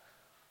of.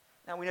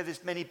 Now, we know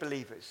there's many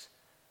believers.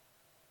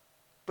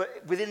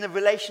 But within the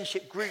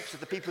relationship groups of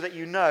the people that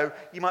you know,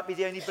 you might be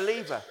the only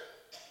believer.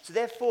 So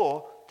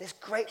therefore, there's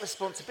great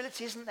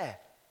responsibility, isn't there?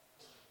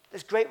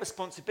 There's great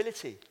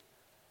responsibility.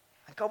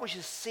 And God wants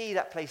you to see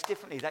that place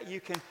differently, that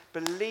you can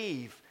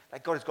believe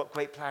that God has got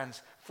great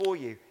plans for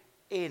you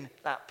in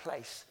that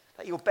place,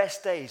 that your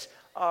best days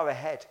are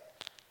ahead.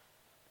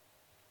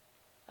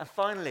 And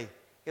finally,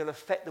 it'll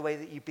affect the way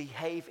that you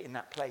behave in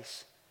that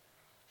place.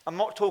 I'm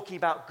not talking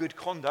about good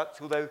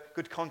conduct, although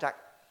good conduct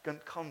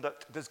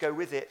does go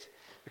with it.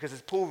 Because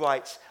as Paul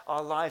writes,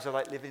 our lives are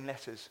like living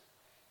letters.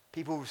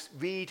 People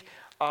read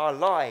our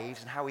lives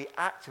and how we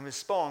act and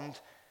respond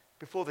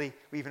before we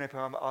even open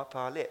up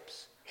our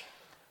lips.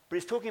 But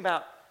it's talking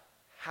about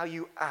how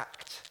you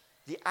act,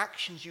 the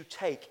actions you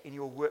take in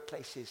your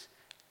workplaces,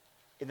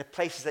 in the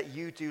places that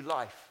you do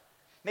life.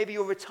 Maybe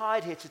you're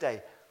retired here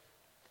today.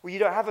 Well, you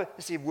don't have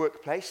a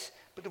workplace,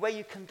 but the way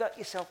you conduct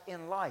yourself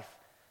in life,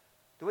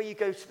 the way you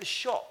go to the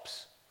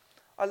shops.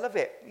 I love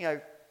it,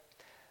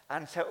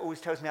 Anne always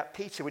tells me about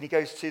Peter when he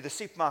goes to the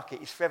supermarket.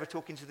 He's forever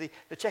talking to the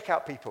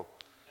checkout people.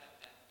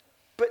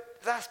 But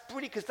that's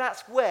brilliant because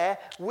that's where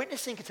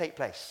witnessing can take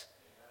place.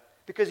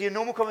 Because your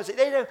normal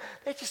conversation,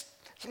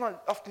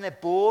 often they're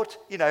bored,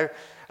 and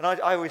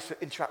I always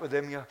interact with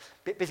them. You're a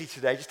bit busy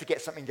today just to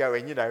get something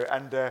going,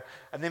 and then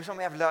sometimes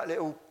we have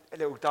a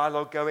little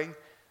dialogue going.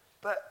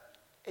 But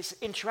it's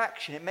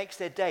interaction. It makes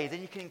their day.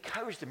 Then you can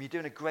encourage them. You're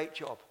doing a great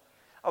job.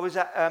 I was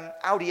at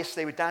Aldi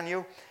yesterday with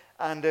Daniel.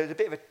 And there was a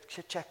bit of a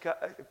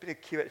bit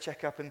of queue at the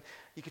checkup, and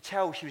you could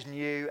tell she was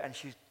new, and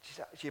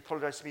she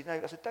apologised to me. No,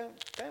 I said,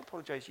 don't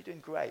apologise. You're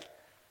doing great.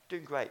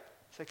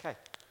 It's okay.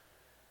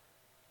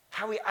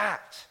 how we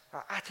act,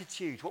 our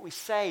attitude, what we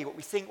say, what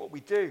we think, what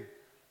we do.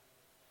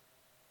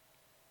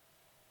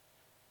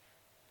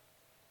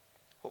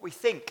 What we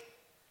think,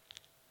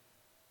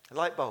 a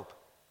light bulb.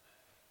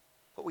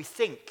 What we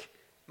think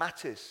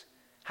matters.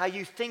 How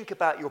you think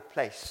about your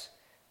place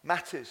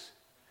matters.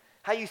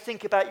 How you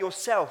think about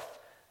yourself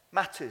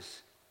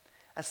matters.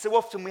 And so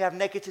often we have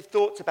negative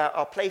thoughts about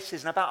our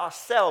places and about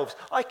ourselves.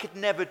 I could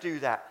never do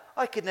that.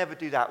 I could never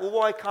do that. Well,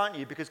 why can't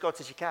you? Because God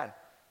says you can.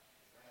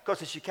 God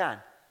says you can.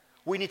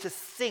 We need to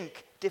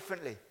think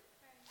differently.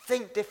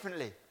 Think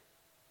differently.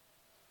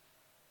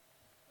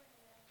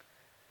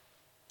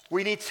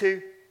 We need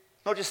to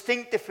not just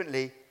think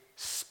differently,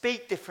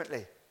 speak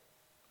differently.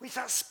 We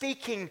start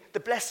speaking the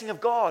blessing of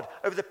God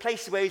over the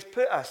places where he's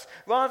put us,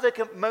 rather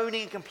than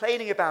moaning and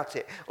complaining about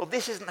it, or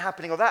this isn't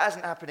happening, or that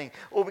isn't happening,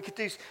 or we could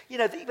do, we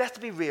have to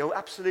be real,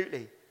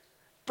 absolutely.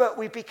 But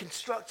we be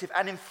constructive,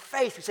 and in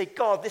faith we say,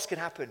 God, this can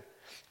happen.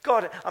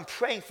 God, I'm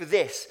praying for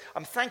this.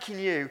 I'm thanking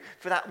you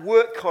for that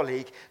work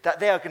colleague, that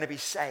they are going to be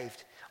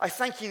saved. I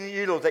thank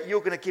you, Lord, that you're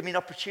going to give me an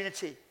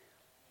opportunity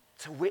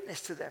to witness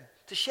to them,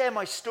 to share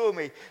my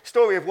story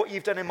of what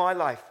you've done in my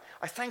life.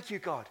 I thank you,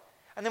 God.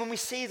 And then when we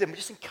see them, we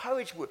just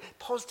encourage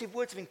positive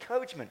words of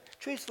encouragement,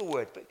 truthful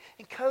word, but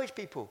encourage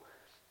people.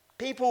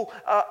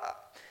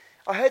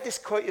 I heard this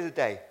quote the other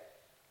day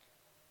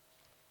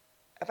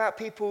about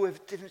people with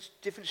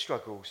different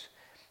struggles.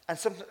 And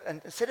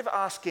instead of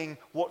asking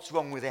what's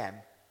wrong with them,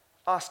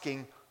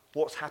 asking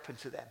what's happened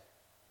to them.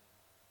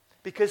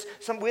 Because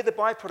we're the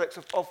byproducts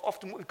of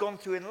often what we've gone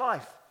through in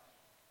life.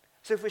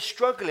 So if we're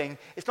struggling,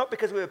 it's not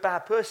because we're a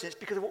bad person, it's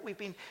because of what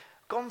we've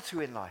gone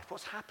through in life,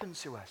 what's happened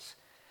to us.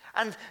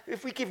 And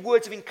if we give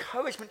words of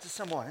encouragement to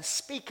someone and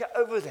speak it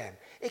over them,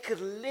 it could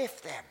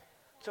lift them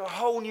to a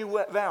whole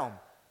new realm,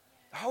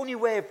 a whole new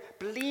way of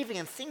believing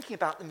and thinking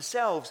about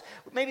themselves.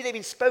 Maybe they've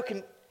been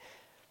spoken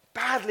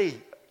badly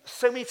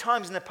so many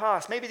times in the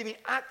past. Maybe they've been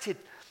acted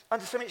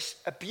under so much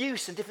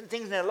abuse and different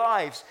things in their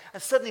lives.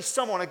 And suddenly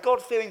someone, a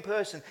God-fearing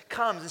person,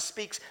 comes and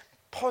speaks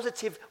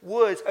positive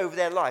words over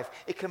their life.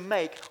 It can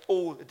make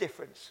all the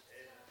difference.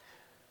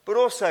 But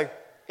also,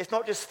 it's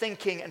not just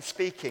thinking and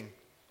speaking.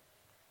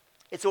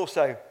 It's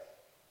also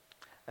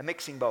a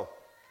mixing bowl.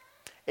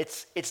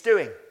 It's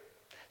doing.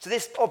 So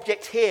this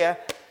object here,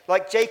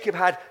 like Jacob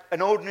had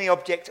an ordinary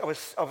object of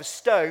a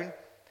stone,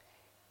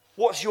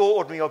 what's your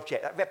ordinary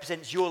object? That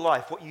represents your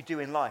life, what you do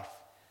in life.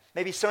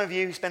 Maybe some of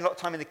you who spend a lot of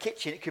time in the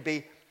kitchen, it could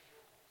be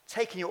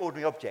taking your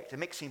ordinary object, a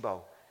mixing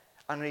bowl.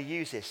 I'm going to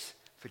use this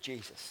for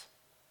Jesus.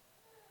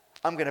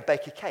 I'm going to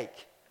bake a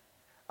cake.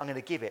 I'm going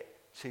to give it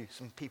to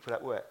some people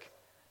at work.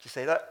 Just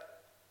say, look,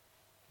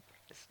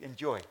 just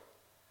enjoy.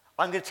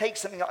 I'm going to take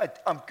something,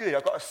 I'm good,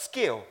 I've got a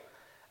skill,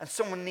 and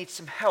someone needs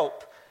some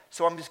help,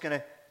 so I'm just going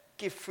to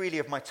give freely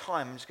of my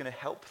time. I'm just going to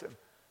help them.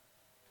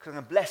 Because I'm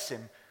going to bless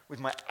them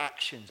with my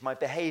actions, my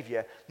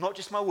behavior, not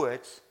just my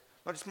words,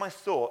 not just my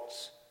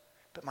thoughts,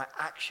 but my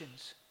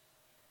actions.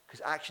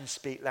 Because actions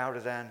speak louder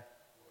than.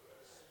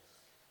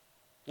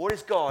 What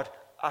is God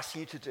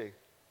asking you to do?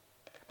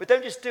 But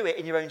don't just do it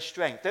in your own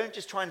strength. Don't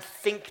just try and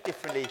think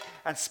differently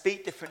and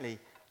speak differently.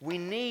 We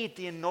need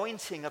the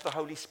anointing of the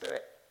Holy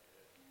Spirit.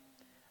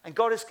 And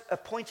God has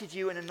appointed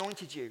you and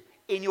anointed you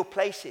in your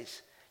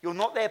places. You're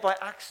not there by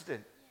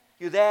accident.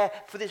 You're there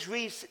for this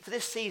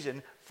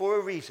season for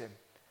a reason.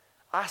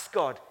 Ask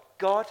God,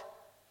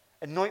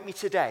 anoint me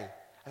today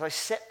as I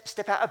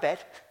step out of bed,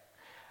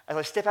 as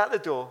I step out the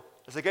door,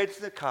 as I go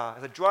to the car,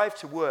 as I drive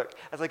to work,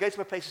 as I go to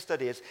my place of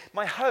study, as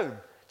my home,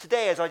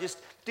 today as I just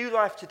do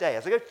life today,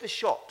 as I go to the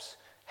shops.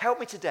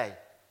 Help me today.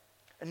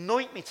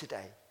 Anoint me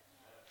today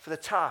for the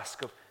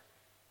task of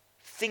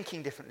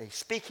thinking differently,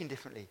 speaking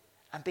differently,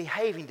 and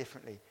behaving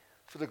differently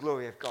for the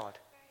glory of God.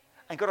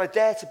 And God, I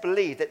dare to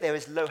believe that there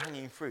is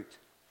low-hanging fruit.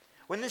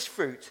 When there's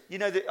fruit, you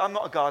know that I'm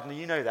not a gardener,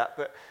 you know that,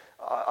 but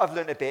I've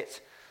learned a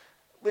bit.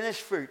 When there's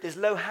fruit, there's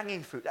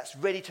low-hanging fruit that's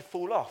ready to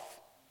fall off.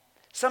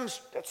 Some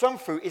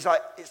fruit is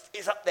like,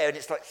 it's up there and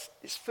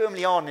it's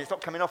firmly on and it's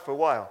not coming off for a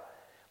while.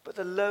 But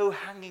the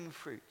low-hanging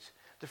fruit,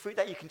 the fruit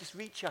that you can just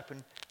reach up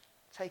and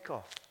take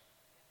off.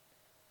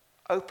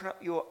 Open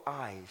up your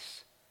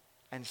eyes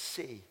and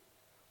see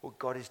what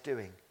God is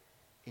doing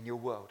in your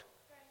world,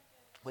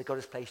 where God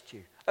has placed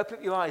you. Open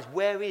up your eyes.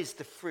 Where is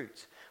the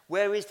fruit?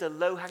 Where is the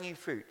low-hanging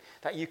fruit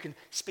that you can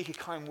speak a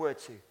kind word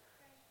to,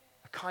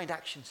 a kind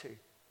action to?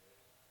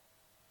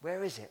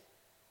 Where is it?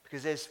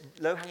 Because there's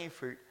low-hanging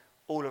fruit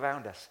all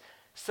around us.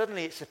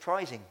 Suddenly it's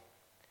surprising.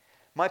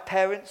 My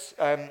parents,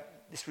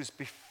 this was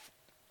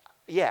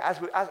as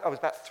I was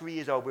about 3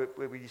 years old,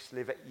 where we used to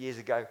live years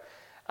ago,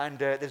 and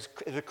there was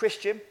a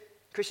Christian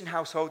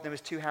household, and there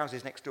was 2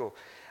 houses next door.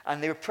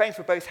 And they were praying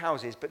for both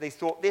houses, but they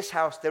thought this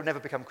house, they'll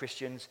never become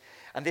Christians,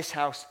 and this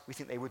house, we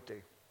think they would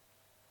do.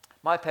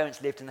 My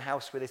parents lived in a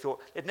house where they thought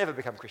they'd never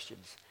become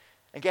Christians.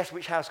 And guess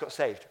which house got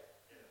saved?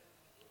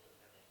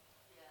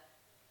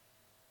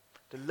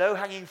 The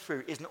low-hanging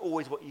fruit isn't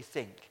always what you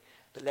think,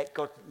 but let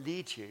God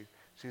lead you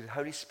through the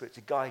Holy Spirit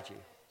to guide you.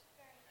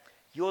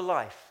 Your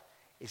life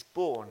is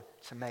born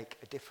to make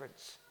a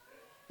difference.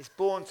 It's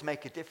born to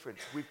make a difference.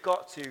 We've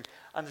got to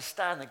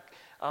understand that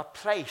our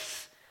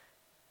place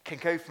can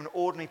go from an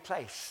ordinary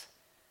place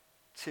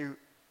to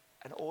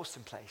an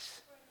awesome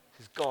place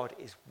because God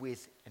is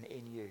with and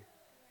in you.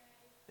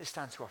 Let's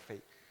stand to our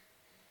feet.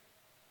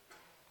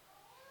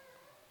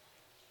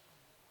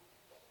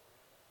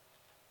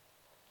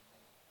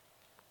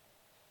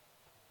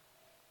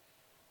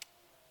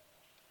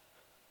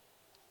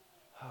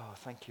 Oh,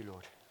 thank you,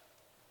 Lord.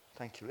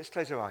 Thank you. Let's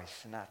close our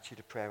eyes in that attitude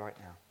of prayer right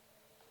now.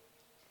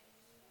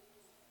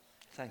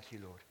 Thank you,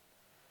 Lord.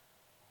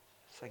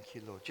 Thank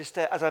you, Lord. Just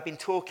as I've been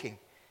talking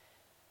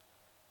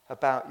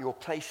about your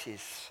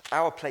places,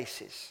 our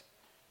places,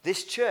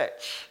 this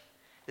church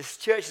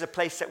is a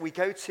place that we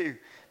go to,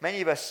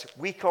 many of us,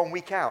 week on,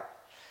 week out.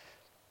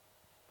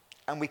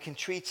 And we can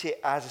treat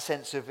it as a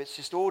sense of it's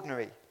just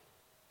ordinary.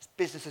 It's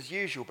business as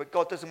usual, but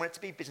God doesn't want it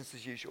to be business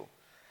as usual.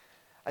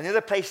 And the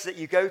other places that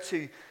you go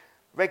to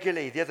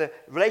regularly, the other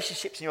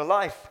relationships in your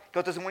life,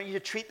 God doesn't want you to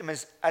treat them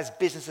as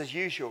business as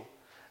usual.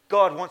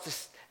 God wants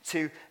us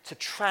to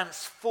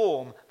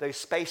transform those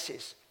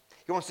spaces.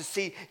 He wants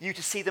you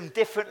to see them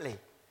differently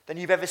than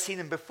you've ever seen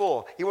them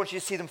before. He wants you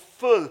to see them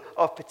full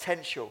of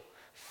potential,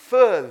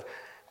 full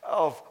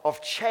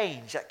of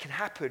change that can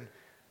happen,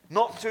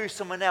 not through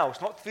someone else,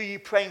 not through you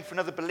praying for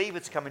another believer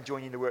to come and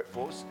join you in the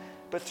workforce,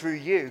 but through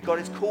you. God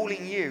is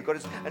calling you. God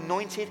has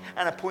anointed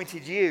and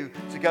appointed you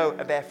to go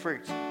and bear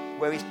fruit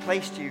where he's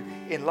placed you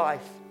in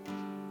life.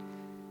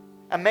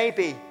 And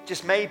maybe,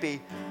 just maybe,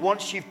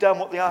 once you've done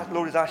what the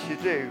Lord has asked you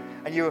to do,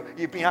 and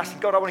you've been asking,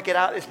 God, I want to get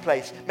out of this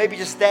place, maybe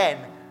just then,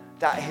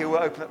 that he will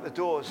open up the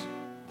doors.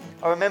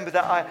 I remember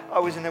that I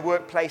was in a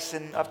workplace,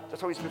 and I've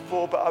told you this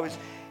before, but I was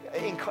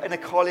in a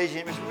college, and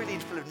it was really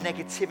full of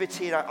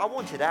negativity, and I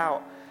wanted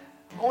out.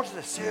 I wanted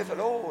to serve the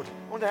Lord.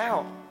 I wanted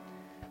out.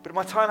 But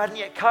my time hadn't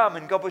yet come,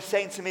 and God was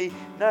saying to me,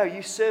 no,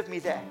 you serve me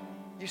there.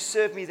 You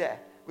serve me there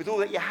with all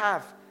that you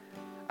have.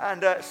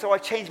 And so I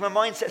changed my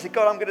mindset. I said,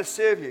 God, I'm going to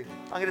serve you.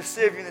 I'm going to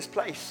serve you in this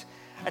place.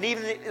 And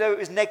even though it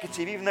was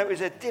negative, even though it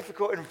was a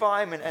difficult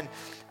environment,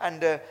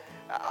 and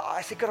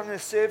I said, God, I'm going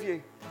to serve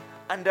you.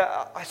 And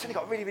I suddenly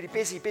got really, really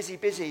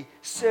busy,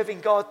 serving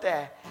God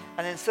there.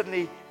 And then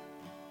suddenly,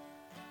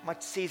 my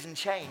season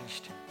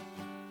changed.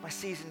 My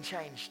season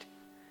changed.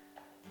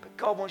 But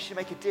God wants you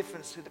to make a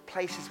difference through the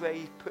places where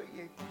he's put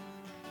you.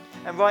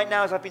 And right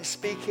now, as I've been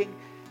speaking,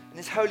 in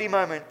this holy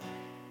moment,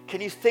 can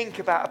you think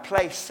about a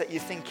place that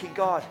you're thinking,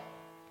 God,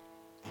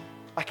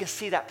 I can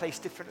see that place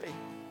differently.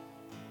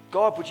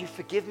 God, would you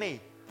forgive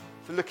me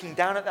for looking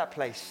down at that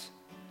place?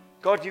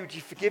 God, would you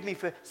forgive me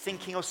for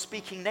thinking or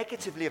speaking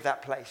negatively of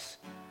that place?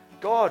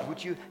 God,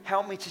 would you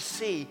help me to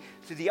see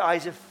through the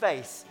eyes of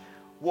faith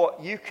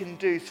what you can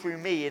do through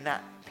me in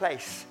that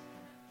place?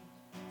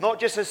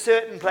 Not just a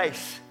certain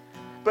place,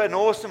 but an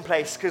awesome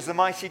place, because the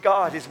mighty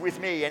God is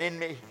with me and in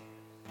me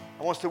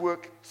and wants to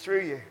work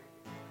through you.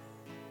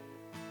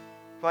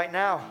 Right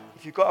now,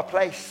 if you've got a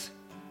place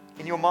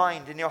in your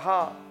mind, in your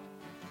heart,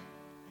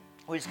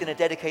 we're just going to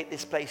dedicate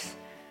this place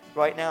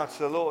right now to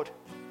the Lord.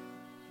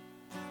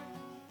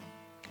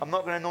 I'm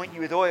not going to anoint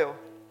you with oil,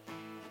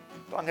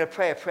 but I'm going to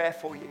pray a prayer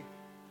for you.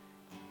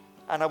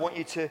 And I want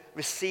you to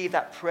receive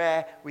that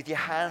prayer with your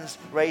hands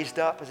raised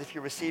up as if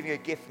you're receiving a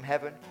gift from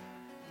heaven.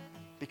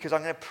 Because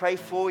I'm going to pray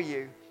for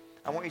you.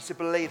 I want you to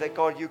believe that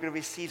God, you're going to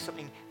receive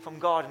something from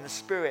God in the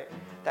Spirit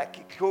that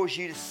can cause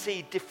you to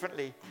see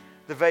differently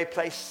the very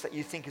place that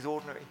you think is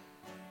ordinary.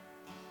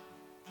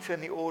 Turn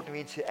the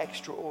ordinary into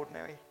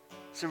extraordinary.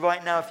 So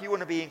right now, if you want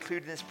to be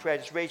included in this prayer,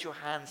 just raise your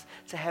hands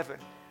to heaven.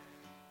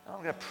 And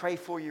I'm going to pray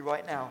for you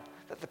right now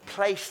that the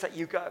place that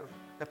you go,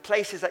 the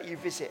places that you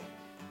visit,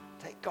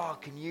 that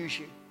God can use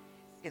you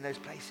in those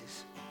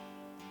places.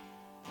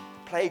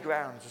 The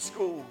playgrounds, the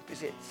school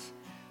visits,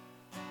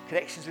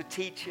 connections with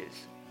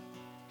teachers,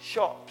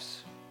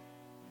 shops,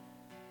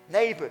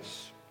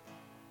 neighbors,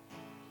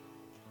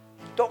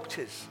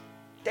 doctors,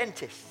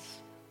 dentists,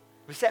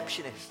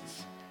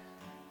 receptionists.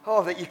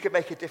 Oh, that you could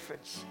make a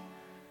difference.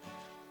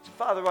 So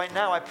Father, right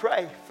now I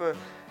pray for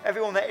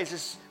everyone that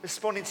is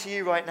responding to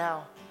you right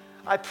now.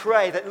 I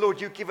pray that, Lord,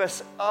 you give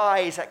us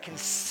eyes that can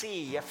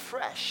see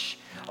afresh.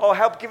 Oh,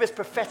 help give us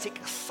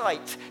prophetic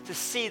sight to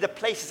see the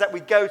places that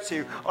we go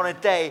to on a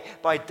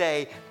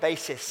day-by-day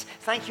basis.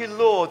 Thank you,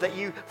 Lord, that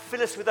you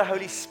fill us with the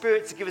Holy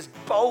Spirit to give us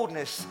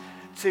boldness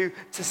to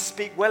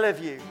speak well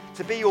of you,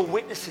 to be your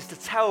witnesses, to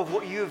tell of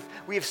what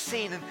we have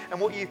seen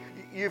and what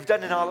you've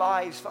done in our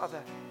lives,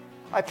 Father.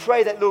 I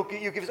pray that, Lord,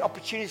 you give us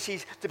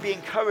opportunities to be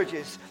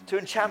encouragers, to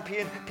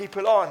champion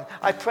people on.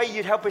 I pray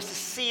you'd help us to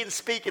see and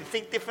speak and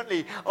think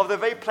differently of the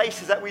very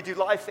places that we do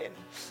life in.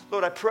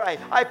 Lord, I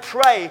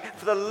pray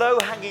for the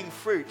low-hanging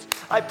fruit.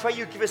 I pray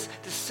you give us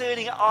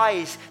discerning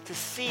eyes to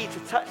see, to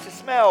touch, to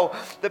smell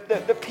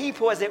the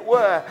people, as it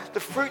were, the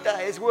fruit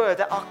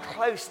that are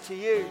close to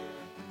you.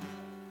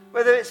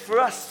 Whether it's for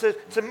us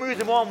to move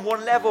them on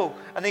one level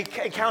and they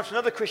encounter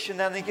another Christian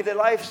and they give their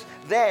lives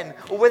then,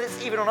 or whether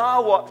it's even on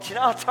our watch, in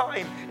our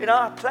time, in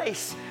our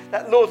place,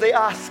 that, Lord, they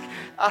ask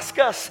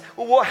us,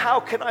 well, how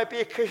can I be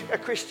a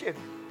Christian?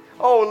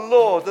 Oh,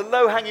 Lord, the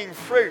low-hanging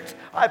fruit,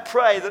 I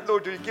pray that,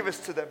 Lord, you give us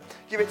to them.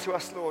 Give it to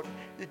us, Lord.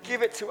 You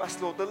give it to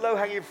us, Lord, the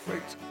low-hanging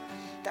fruit,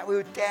 that we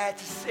would dare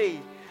to see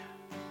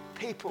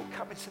people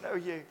coming to know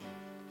you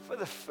for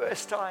the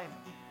first time.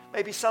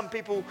 Maybe some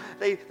people,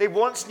 they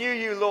once knew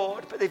you,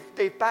 Lord, but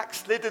they've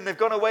backslidden, they've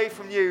gone away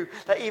from you.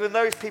 That even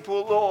those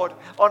people, Lord,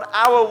 on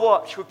our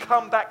watch will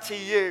come back to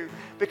you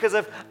because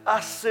of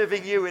us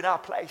serving you in our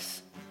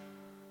place.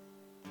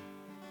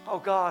 Oh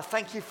God,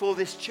 thank you for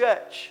this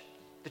church.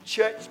 The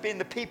church being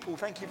the people.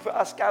 Thank you for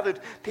us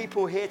gathered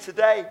people here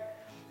today.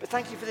 But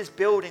thank you for this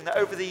building that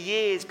over the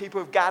years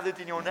people have gathered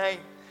in your name.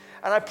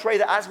 And I pray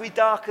that as we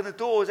darken the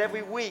doors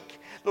every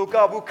week, Lord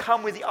God, we'll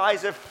come with the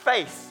eyes of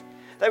faith.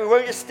 That we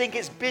won't just think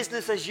it's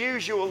business as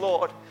usual,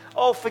 Lord.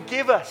 Oh,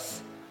 forgive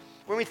us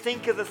when we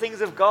think of the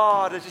things of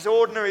God as just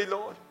ordinary,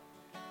 Lord.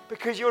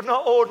 Because you're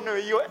not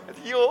ordinary.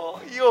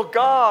 You're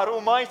God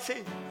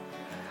Almighty.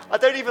 I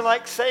don't even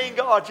like saying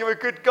God. You're a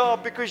good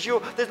God because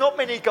there's not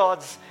many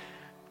gods.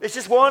 There's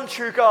just one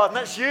true God, and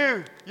that's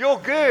you. You're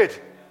good.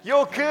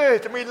 You're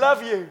good, and we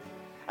love you.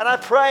 And I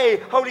pray,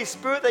 Holy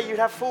Spirit, that you'd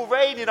have full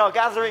reign in our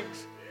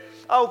gatherings.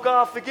 Oh,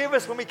 God, forgive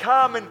us when we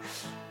come and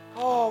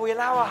we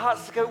allow our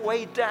hearts to go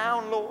way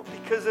down, Lord,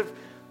 because of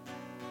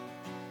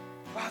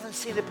rather than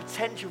seeing the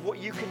potential of what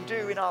you can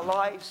do in our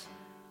lives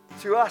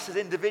through us as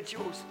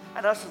individuals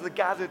and us as a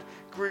gathered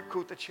group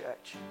called the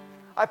church.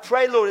 I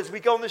pray, Lord, as we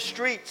go on the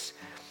streets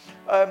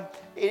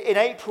in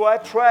April, I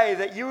pray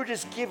that you would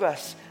just give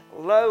us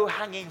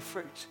low-hanging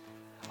fruit.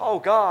 Oh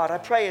God, I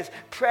pray as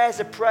prayers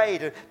are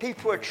prayed and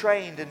people are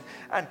trained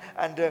and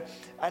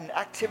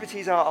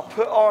activities are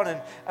put on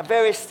and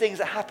various things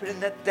that happen in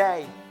that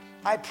day,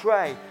 I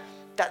pray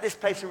that this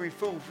place will be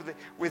full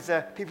with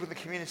people in the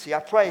community. I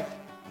pray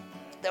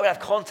that we'll have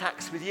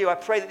contacts with you. I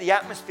pray that the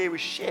atmosphere will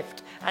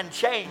shift and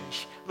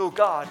change, Lord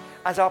God,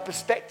 as our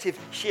perspective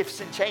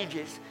shifts and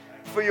changes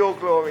for your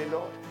glory,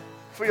 Lord.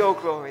 For your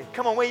glory.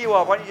 Come on, where you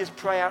are, why don't you just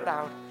pray out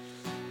loud?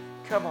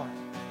 Come on.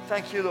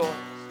 Thank you, Lord.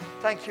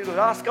 Thank you, Lord.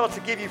 Ask God to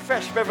give you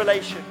fresh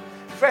revelation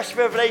for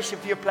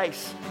your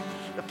place,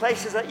 the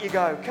places that you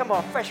go. Come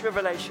on, fresh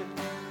revelation.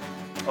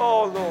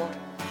 Oh, Lord,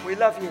 we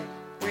love you.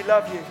 We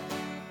love you.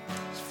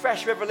 It's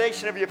fresh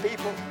revelation of your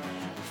people.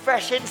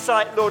 Fresh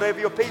insight, Lord, over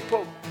your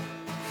people.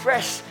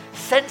 Fresh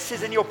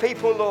senses in your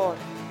people, Lord,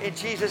 in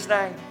Jesus'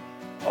 name.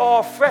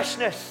 Oh,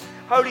 freshness.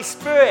 Holy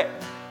Spirit.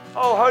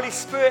 Oh, Holy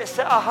Spirit,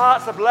 set our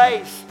hearts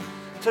ablaze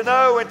to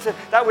know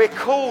that we're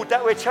called,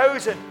 that we're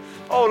chosen.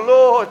 Oh,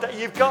 Lord, that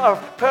you've got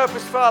a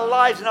purpose for our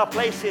lives and our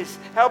places.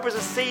 Help us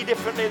to see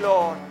differently,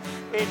 Lord,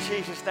 in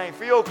Jesus' name,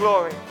 for your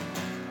glory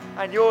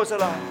and yours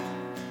alone,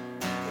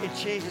 in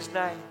Jesus'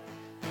 name.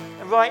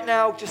 And right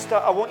now,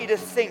 I want you to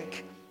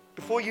think,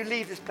 before you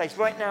leave this place,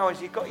 right now, as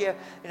you've got in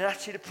an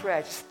attitude of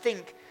prayer, just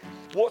think,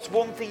 what's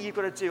one thing you've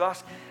got to do?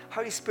 Ask,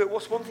 Holy Spirit,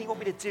 what's one thing you want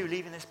me to do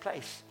leaving this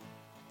place?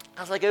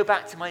 As I go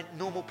back to my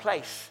normal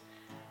place,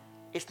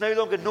 it's no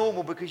longer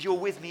normal because you're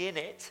with me in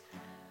it.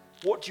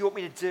 What do you want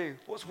me to do?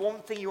 What's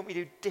one thing you want me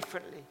to do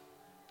differently?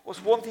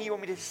 What's one thing you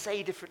want me to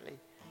say differently?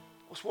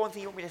 What's one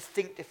thing you want me to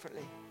think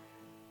differently?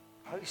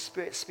 Holy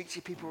Spirit, speak to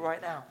your people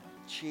right now.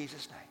 In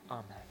Jesus' name,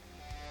 amen.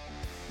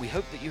 We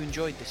hope that you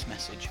enjoyed this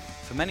message.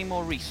 For many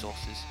more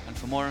resources and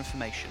for more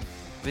information,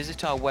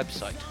 visit our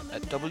website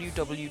at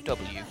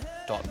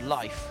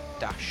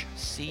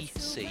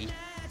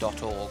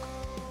www.life-cc.org.